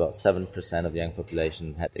think it's about 7% of the young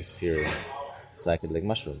population had experienced psychedelic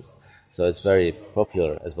mushrooms. So it's very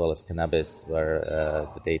popular, as well as cannabis, where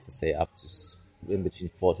the data say up to in between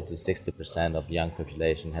 40 to 60% of young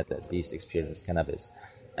population had at least experienced cannabis.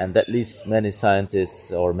 And that leads many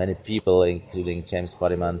scientists or many people, including James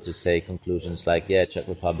Bodyman, to say conclusions like, Czech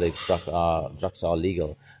Republic's drugs are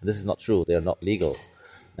legal. And this is not true, they are not legal.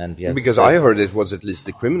 And because I heard it was at least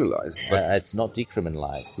decriminalized. But it's not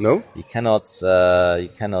decriminalized. No, you cannot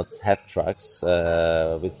have drugs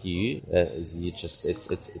with you.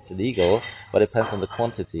 It's illegal, but it depends on the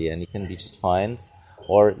quantity, and you can be just fined,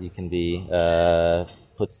 or you can be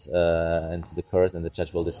put into the court, and the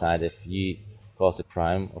judge will decide if you cause a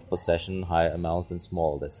crime of possession higher amounts than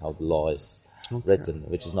small. That's how the law is written,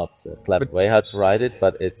 which is not a clever way how to write it,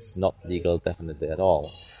 but it's not legal definitely at all.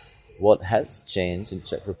 What has changed in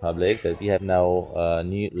Czech Republic that we have now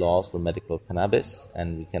new laws for medical cannabis,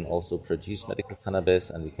 and we can also produce medical cannabis,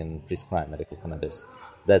 and we can prescribe medical cannabis.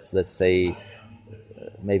 That's, let's say,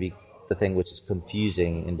 maybe the thing which is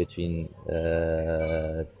confusing in between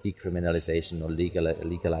decriminalization or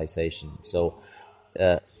legalization. So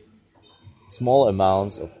small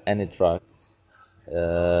amounts of any drug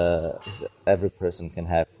every person can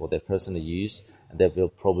have for their personal use, and they will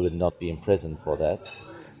probably not be imprisoned for that.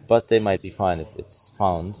 But they might be fined if it's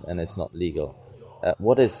found and it's not legal.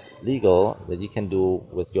 What is legal, that you can do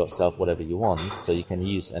with yourself whatever you want, so you can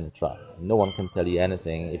use any drug. No one can tell you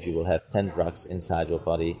anything. If you will have 10 drugs inside your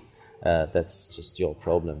body, that's just your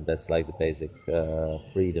problem. That's like the basic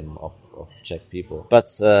freedom of Czech people. But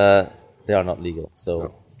they are not legal.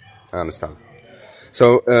 So I understand.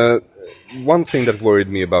 So one thing that worried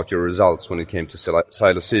me about your results when it came to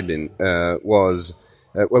psilocybin was...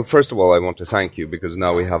 well, first of all, I want to thank you, because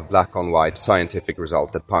now we have black on white scientific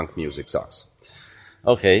result that punk music sucks.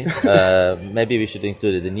 Okay, maybe we should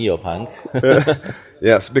include it in neo-punk.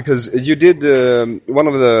 Yes, because you did, one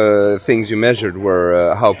of the things you measured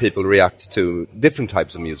were how people react to different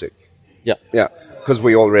types of music. Yeah. Yeah, because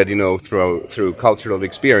we already know through cultural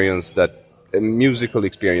experience that a musical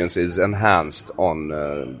experience is enhanced on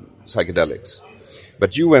psychedelics.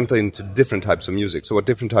 But you went into different types of music. So what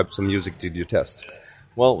different types of music did you test?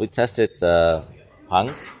 Well, we tested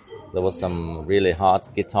punk. There was some really hard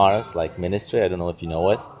guitars like Ministry. I don't know if you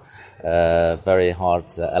know it. Very hard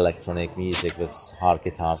electronic music with hard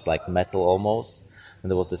guitars like metal almost.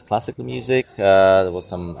 And there was this classical music. There was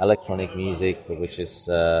some electronic music which is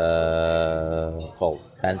called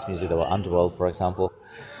dance music. There were Underworld, for example.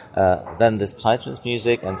 Then this psytrance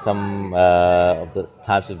music and some of the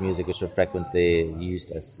types of music which are frequently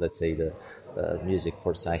used as, let's say, the music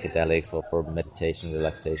for psychedelics or for meditation,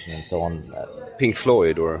 relaxation, and so on. Pink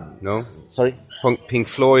Floyd, or no? Sorry? Pink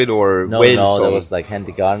Floyd or No, Whale no, song? there was like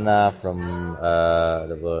Hendy Garner from,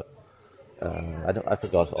 there were, I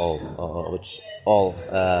forgot all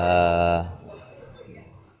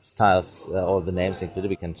styles, all the names included.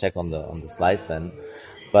 We can check on the slides then.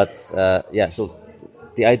 But so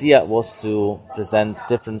the idea was to present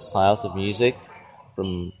different styles of music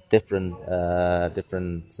from different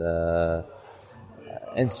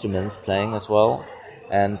instruments playing as well,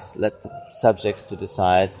 and let the subjects to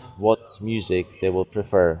decide what music they will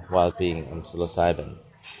prefer while being on psilocybin,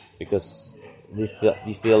 because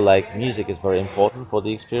we feel like music is very important for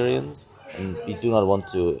the experience, and we do not want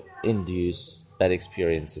to induce bad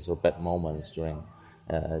experiences or bad moments during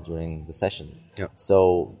the sessions. Yeah.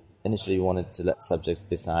 So initially we wanted to let subjects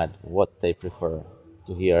decide what they prefer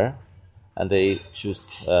to hear, and they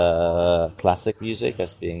choose classic music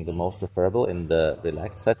as being the most preferable in the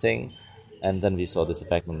relaxed setting. And then we saw this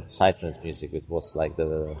effect on psytrance music, which was like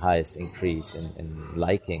the highest increase in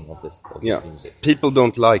liking of this music. People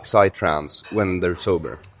don't like psytrance when they're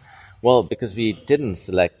sober. Well, because we didn't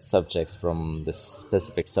select subjects from this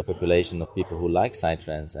specific subpopulation of people who like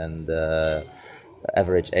psytrance, and the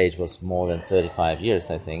average age was more than 35 years,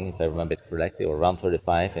 I think, if I remember it correctly, or around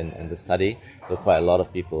 35 in the study. There were quite a lot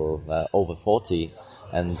of people over 40,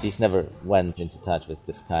 and these never went into touch with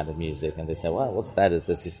this kind of music, and they say, well, what's that? Is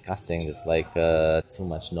this disgusting? It's like too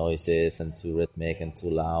much noises and too rhythmic and too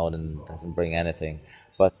loud and doesn't bring anything.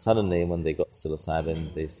 But suddenly, when they got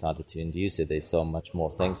psilocybin, they started to induce it. They saw much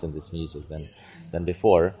more things in this music than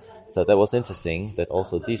before. So that was interesting, that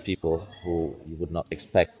also these people who you would not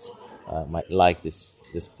expect might like this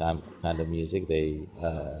kind of music, they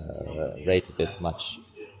rated it much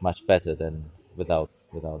better than without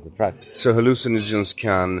the drug. So hallucinogens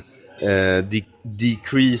can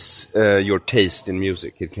decrease your taste in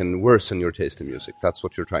music. It can worsen your taste in music. That's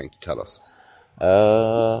what you're trying to tell us.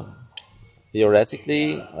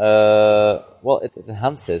 Theoretically, it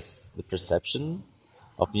enhances the perception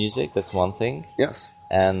of music. That's one thing. Yes.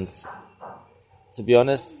 And to be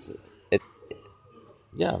honest,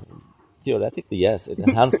 theoretically, yes, it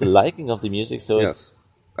enhances the liking of the music. So yes.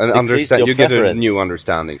 And understand, you get a new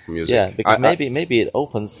understanding from music. Yeah, because maybe it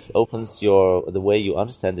opens the way you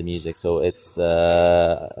understand the music. So it's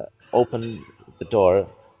opens the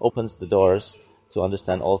doors to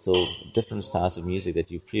understand also different styles of music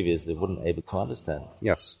that you previously wouldn't able to understand.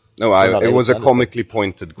 Yes. No, it was a comically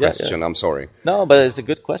pointed question. Yeah. I'm sorry. No, but it's a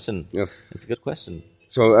good question. Yes, it's a good question.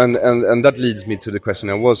 So and that leads me to the question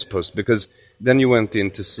I was posed, because then you went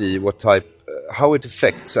in to see what type, how it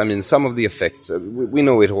affects. I mean, some of the effects, we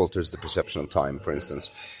know it alters the perception of time, for instance.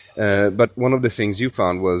 But one of the things you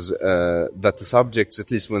found was that the subjects,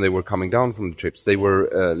 at least when they were coming down from the trips, they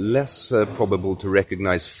were less probable to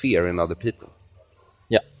recognize fear in other people.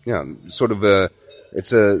 Yeah. Yeah, sort of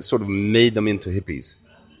made them into hippies.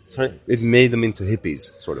 Sorry? It made them into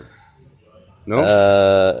hippies, sort of.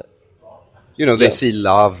 No? They see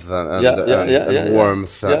love and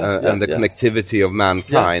warmth and the connectivity of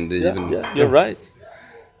mankind. You're right.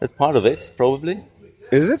 That's part of it, probably.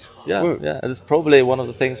 Is it? Yeah, yeah. And it's probably one of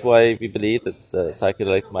the things why we believe that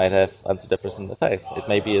psychedelics might have antidepressant effects. It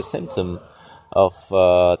may be a symptom of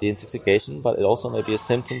the intoxication, but it also may be a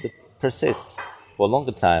symptom that persists for a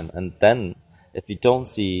longer time. And then, if we don't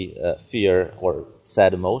see fear or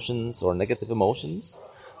sad emotions or negative emotions,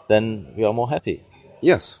 then we are more happy.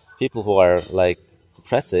 Yes. People who are like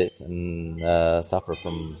depressive and suffer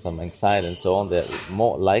from some anxiety and so on, they're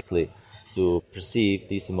more likely to perceive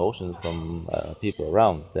these emotions from people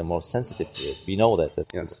around. They're more sensitive to it. We know that.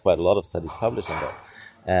 There's quite a lot of studies published on that.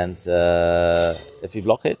 And if we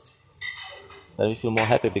block it, then we feel more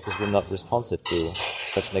happy because we're not responsive to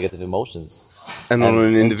such negative emotions. And on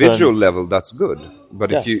an individual level, that's good.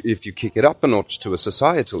 But if you kick it up a notch to a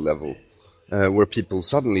societal level, where people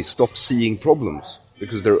suddenly stop seeing problems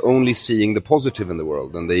because they're only seeing the positive in the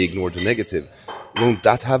world and they ignore the negative, won't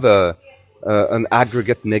that have an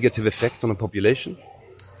aggregate negative effect on a population?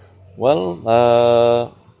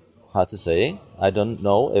 Well, hard to say. I don't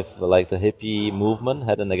know if like the hippie movement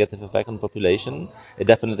had a negative effect on the population. It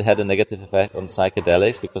definitely had a negative effect on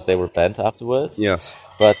psychedelics because they were banned afterwards. Yes.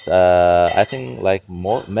 But I think like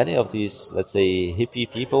many of these, let's say,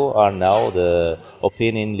 hippie people are now the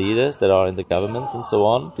opinion leaders that are in the governments and so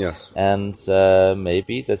on. Yes. And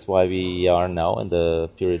maybe that's why we are now in the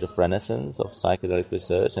period of renaissance of psychedelic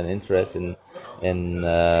research and interest in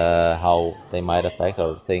how they might affect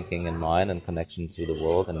our thinking and mind and connection to the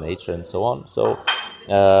world and nature and so on. So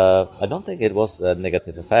I don't think it was a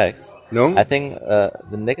negative effect. No? I think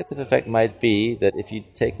the negative effect might be that if you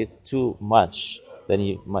take it too much, then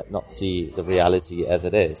you might not see the reality as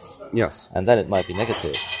it is. Yes. And then it might be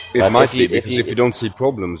negative. It might be, because if you don't see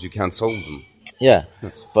problems, you can't solve them. Yeah.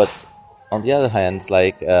 Yes. But on the other hand,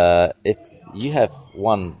 like if you have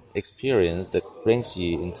one experience that brings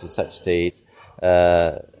you into such state,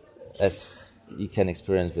 as you can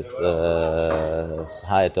experience with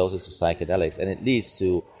higher doses of psychedelics, and it leads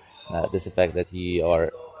to this effect that you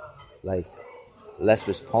are like less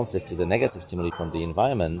responsive to the negative stimuli from the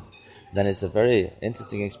environment, then it's a very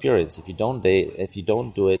interesting experience. If you don't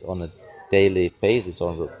do it on a daily basis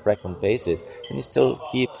or on a frequent basis, then you still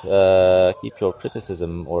keep your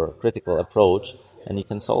criticism or critical approach, and you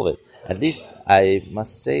can solve it. At least I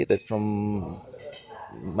must say that from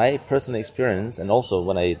my personal experience, and also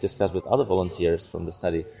when I discuss with other volunteers from the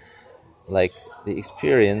study, like the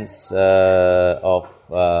experience of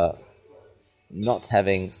not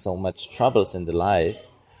having so much troubles in the life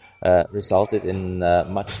resulted in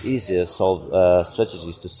much easier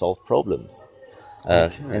strategies to solve problems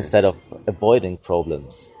instead of avoiding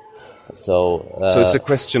problems. So it's a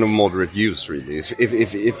question of moderate use, really.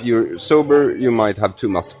 If you're sober, you might have too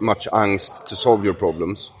much angst to solve your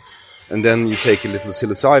problems, and then you take a little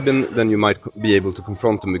psilocybin, then you might be able to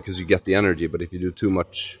confront them because you get the energy. But if you do too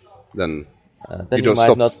much, then you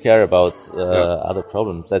might not care about other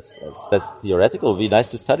problems. That's theoretical. It would be nice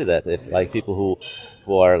to study that. If like people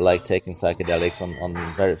who are like taking psychedelics on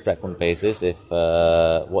very frequent basis, if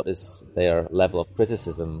what is their level of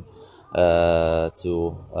criticism or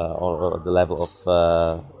the level of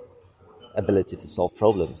ability to solve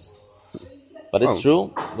problems. But it's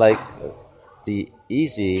true, like the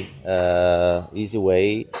easy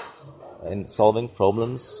way in solving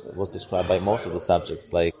problems was described by most of the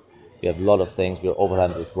subjects. Like we have a lot of things, we're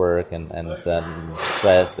overwhelmed with work and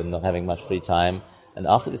stressed and not having much free time. And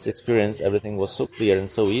after this experience, everything was so clear and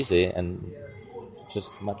so easy, and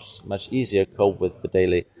just much easier cope with the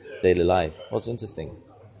daily life. It was interesting.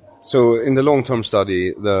 So in the long-term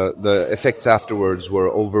study, the effects afterwards were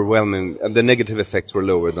overwhelming, and the negative effects were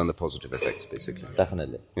lower than the positive effects, basically.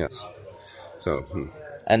 Definitely. Yes. So.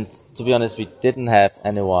 And to be honest, we didn't have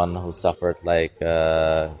anyone who suffered like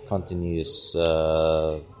continuous,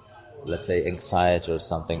 let's say, anxiety or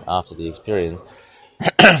something after the experience.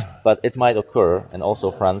 But it might occur, and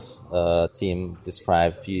also Fran's team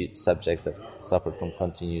described few subjects that suffered from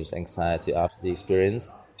continuous anxiety after the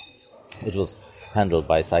experience. It was handled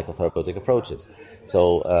by psychotherapeutic approaches.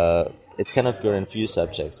 So it can occur in few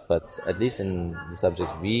subjects, but at least in the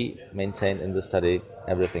subjects we maintained in the study,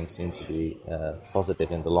 everything seemed to be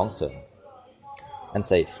positive in the long term and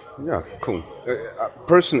safe. Yeah, cool.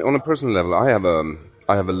 On a personal level, I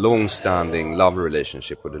have a long-standing love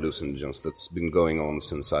relationship with hallucinogens that's been going on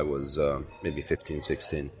since I was maybe 15,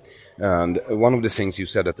 16. And one of the things you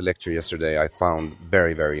said at the lecture yesterday I found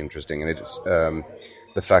very, very interesting, and it's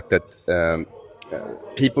the fact that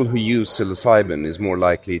people who use psilocybin is more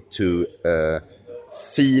likely to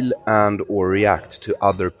feel and or react to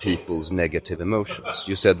other people's negative emotions.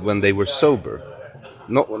 You said when they were sober,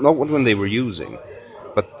 not when they were using,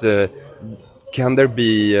 but can there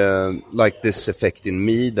be like this effect in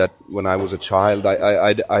me that when I was a child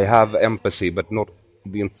I have empathy but not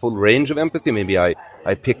the full range of empathy? Maybe I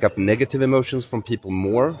pick up negative emotions from people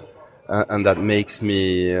more, and that makes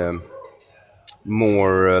me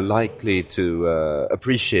more likely to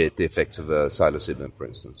appreciate the effects of psilocybin, for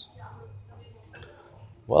instance.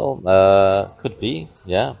 Well, could be,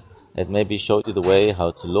 yeah. It maybe showed you the way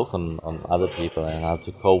how to look on other people and how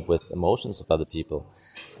to cope with emotions of other people.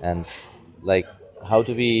 And like, how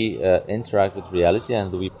do we interact with reality, and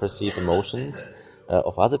do we perceive emotions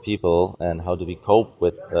of other people, and how do we cope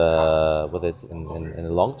with it in the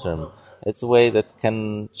long term? It's a way that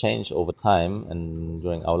can change over time and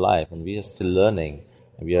during our life, and we are still learning.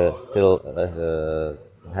 We are still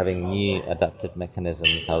having new adaptive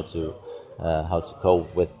mechanisms how to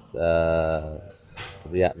cope with the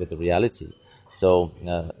reality. So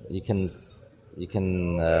you can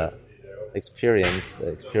experience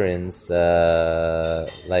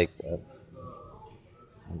like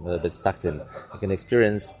I'm a bit stuck in. You can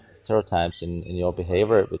experience stereotypes in your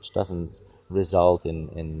behavior, which doesn't result in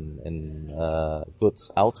good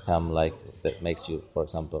outcome, like that makes you, for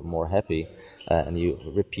example, more happy, and you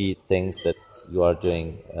repeat things that you are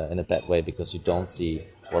doing in a bad way because you don't see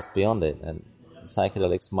what's beyond it. And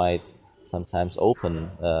psychedelics might sometimes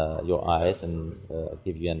open your eyes and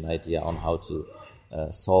give you an idea on how to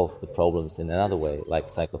solve the problems in another way, like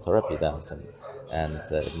psychotherapy does, and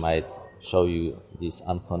it might show you these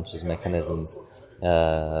unconscious mechanisms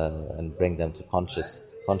and bring them to conscious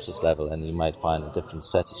level, and you might find a different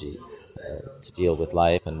strategy to deal with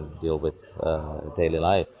life and deal with daily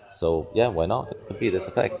life. So yeah, why not? It could be this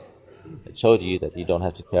effect. It showed you that you don't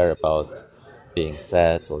have to care about being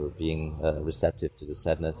sad or being receptive to the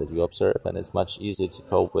sadness that you observe, and it's much easier to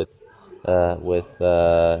cope with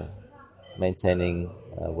maintaining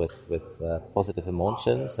with positive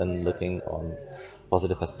emotions and looking on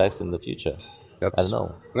positive aspects in the future. I don't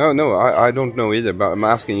know. No, I don't know either, but I'm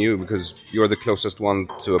asking you because you're the closest one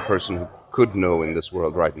to a person who could know in this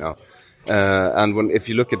world right now. And if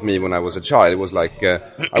you look at me when I was a child, it was like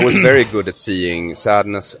I was very good at seeing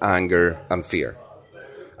sadness, anger, and fear.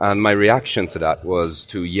 And my reaction to that was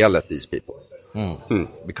to yell at these people,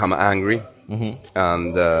 become angry,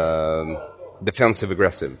 and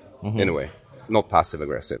defensive-aggressive in a way, not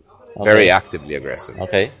passive-aggressive. Okay. Very actively aggressive.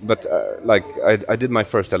 Okay. But I did my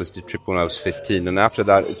first LSD trip when I was 15, and after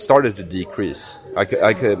that it started to decrease.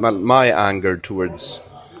 My anger towards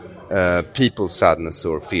people's sadness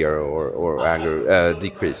or fear or anger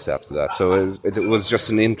decreased after that. So it was just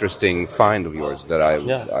an interesting find of yours that I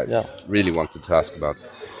really wanted to ask about.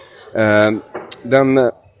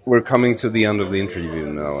 Then we're coming to the end of the interview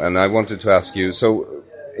now, and I wanted to ask you, so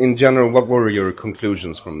in general, what were your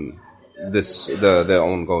conclusions from the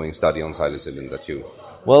ongoing study on psilocybin that you...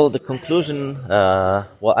 Well, the conclusion,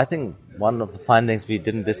 I think one of the findings we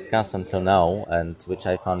didn't discuss until now, and which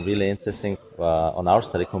I found really interesting on our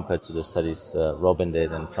study compared to the studies Robin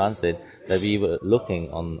did and Franz did, that we were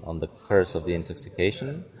looking on the curves of the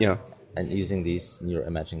intoxication and using these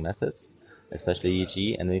neuroimaging methods, especially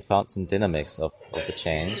EEG, and we found some dynamics of the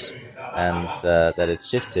change, and that it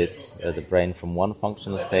shifted the brain from one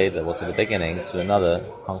functional state that was at the beginning to another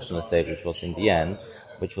functional state, which was in the end,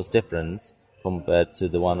 which was different compared to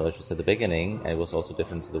the one which was at the beginning, and it was also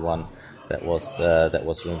different to the one that was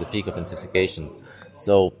during the peak of intoxication.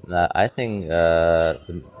 So I think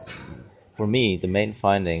for me the main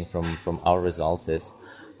finding from our results is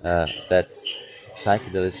that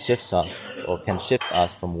psychedelics shifts us or can shift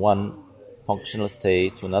us from one functional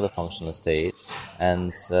state to another functional state,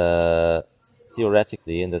 and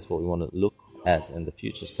theoretically, and that's what we want to look at in the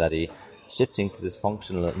future study, shifting to this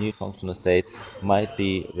new functional state might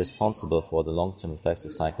be responsible for the long-term effects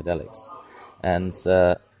of psychedelics. And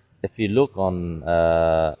if you look on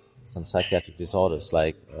some psychiatric disorders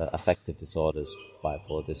like affective disorders,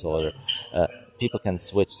 bipolar disorder, people can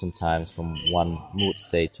switch sometimes from one mood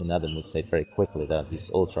state to another mood state very quickly. There are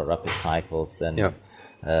these ultra-rapid cycles and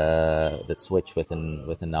that switch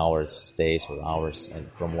within hours, days or hours, and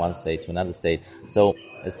from one state to another state. So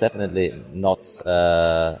it's definitely not,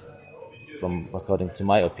 according to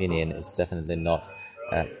my opinion, it's definitely not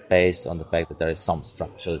based on the fact that there is some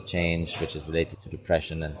structural change which is related to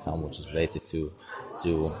depression and some which is related to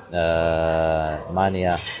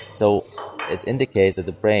mania. So it indicates that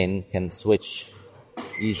the brain can switch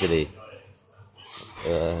easily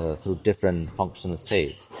through different functional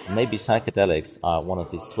states. Maybe psychedelics are one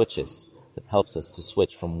of these switches that helps us to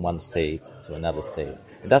switch from one state to another state.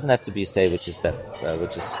 It doesn't have to be a state which is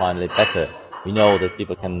finally better. We know that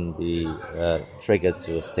people can be triggered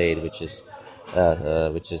to a state which is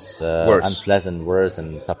unpleasant, worse,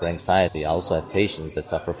 and suffer anxiety. I also have patients that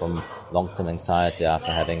suffer from long-term anxiety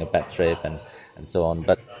after having a bad trip and so on.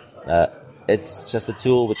 But it's just a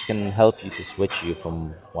tool which can help you to switch you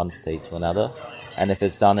from one state to another. And if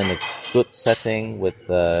it's done in a good setting with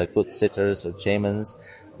good sitters or shamans,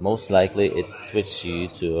 most likely it switches you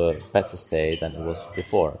to a better state than it was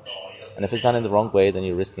before. And if it's done in the wrong way, then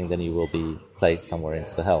you're risking that you will be placed somewhere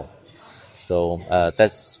into the hell. So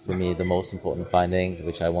that's, for me, the most important finding,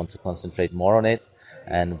 which I want to concentrate more on it,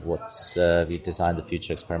 and what we designed the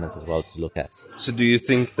future experiments as well to look at. So do you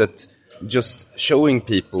think that just showing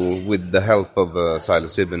people with the help of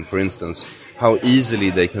psilocybin, for instance, how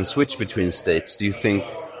easily they can switch between states, do you think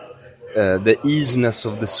the easiness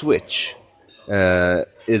of the switch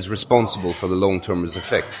is responsible for the long-term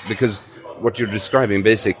effect? Because what you're describing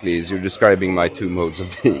basically is you're describing my two modes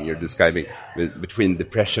of being. You're describing between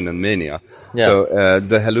depression and mania. Yeah. So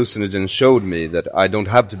the hallucinogen showed me that I don't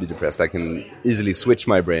have to be depressed. I can easily switch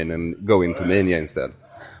my brain and go into mania instead.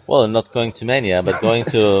 Well, not going to mania, but going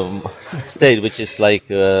to a state which is like,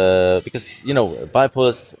 because,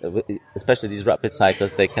 bipolars, especially these rapid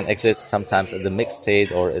cycles, they can exist sometimes at the mixed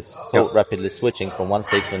state, or it's so rapidly switching from one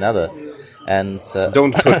state to another. And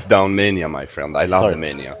don't put down mania, my friend. I love the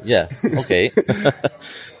mania. Yeah, okay.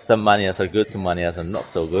 Some manias are good, some manias are not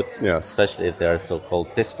so good. Yes. Especially if they are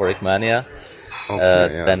so-called dysphoric mania.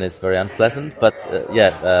 Then it's very unpleasant. But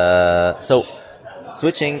so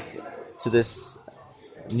switching to this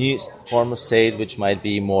new form of state, which might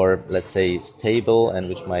be more, let's say, stable, and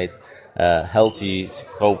which might help you to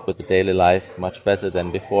cope with the daily life much better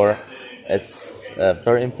than before. It's a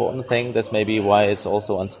very important thing. That's maybe why it's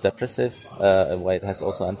also antidepressive, why it has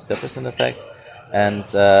also antidepressant effects. And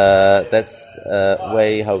that's a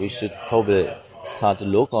way how we should probably start to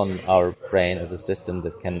look on our brain as a system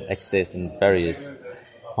that can exist in various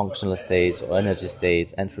functional states or energy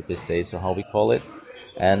states, entropy states, or how we call it.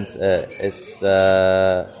 And it's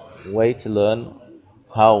a way to learn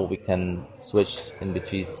how we can switch in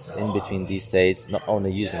between these states, not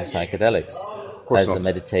only using psychedelics. As a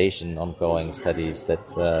meditation, ongoing studies that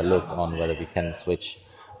look on whether we can switch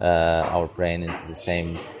our brain into the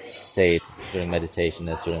same state during meditation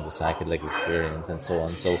as during the psychedelic experience, and so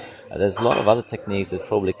on. So there's a lot of other techniques that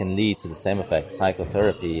probably can lead to the same effect,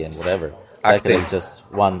 psychotherapy and whatever. Acting. Psychedelics just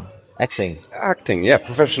one acting. Acting, yeah,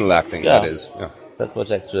 professional acting. Yeah. That is. Yeah. That's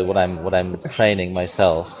what I'm training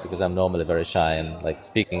myself, because I'm normally very shy and like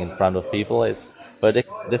speaking in front of people. It's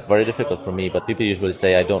very difficult for me, but people usually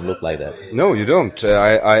say I don't look like that. No, you don't.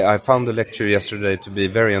 I found the lecture yesterday to be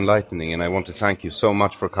very enlightening, and I want to thank you so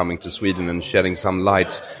much for coming to Sweden and shedding some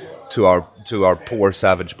light to our poor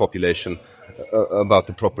savage population about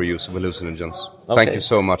the proper use of hallucinogens. Okay. Thank you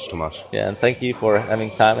so much, Tomas. Yeah, and thank you for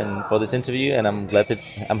having time and for this interview. And I'm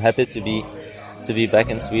happy to be back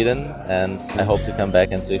in Sweden, and I hope to come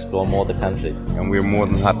back and to explore more the country. And we're more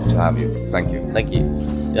than happy to have you. Thank you. Thank you.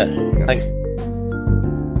 Yeah, yes. Thanks.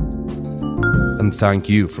 And thank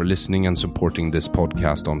you for listening and supporting this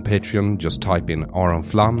podcast on Patreon. Just type in Aron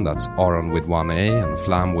Flam, that's Aron with one A and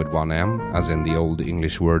Flam with one M, as in the old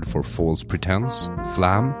English word for false pretense,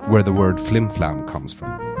 Flam, where the word flim-flam comes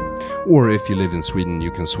from. Or if you live in Sweden, you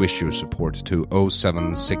can swish your support to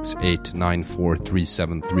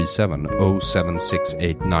 0768943737,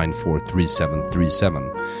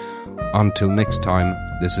 0768943737. Until next time,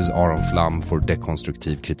 this is Aron Flam for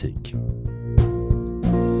DEKONSTRUKTIV KRITIK.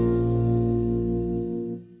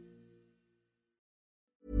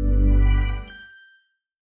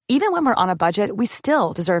 Even when we're on a budget, we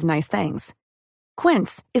still deserve nice things.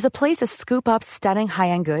 Quince is a place to scoop up stunning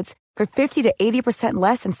high-end goods for 50 to 80%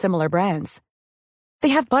 less than similar brands. They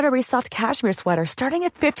have buttery soft cashmere sweaters starting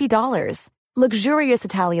at $50, luxurious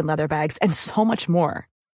Italian leather bags, and so much more.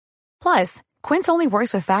 Plus, Quince only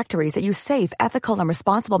works with factories that use safe, ethical, and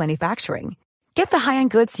responsible manufacturing. Get the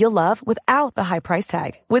high-end goods you'll love without the high price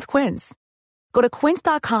tag with Quince. Go to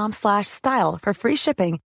quince.com/style for free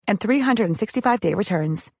shipping and 365-day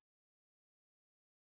returns.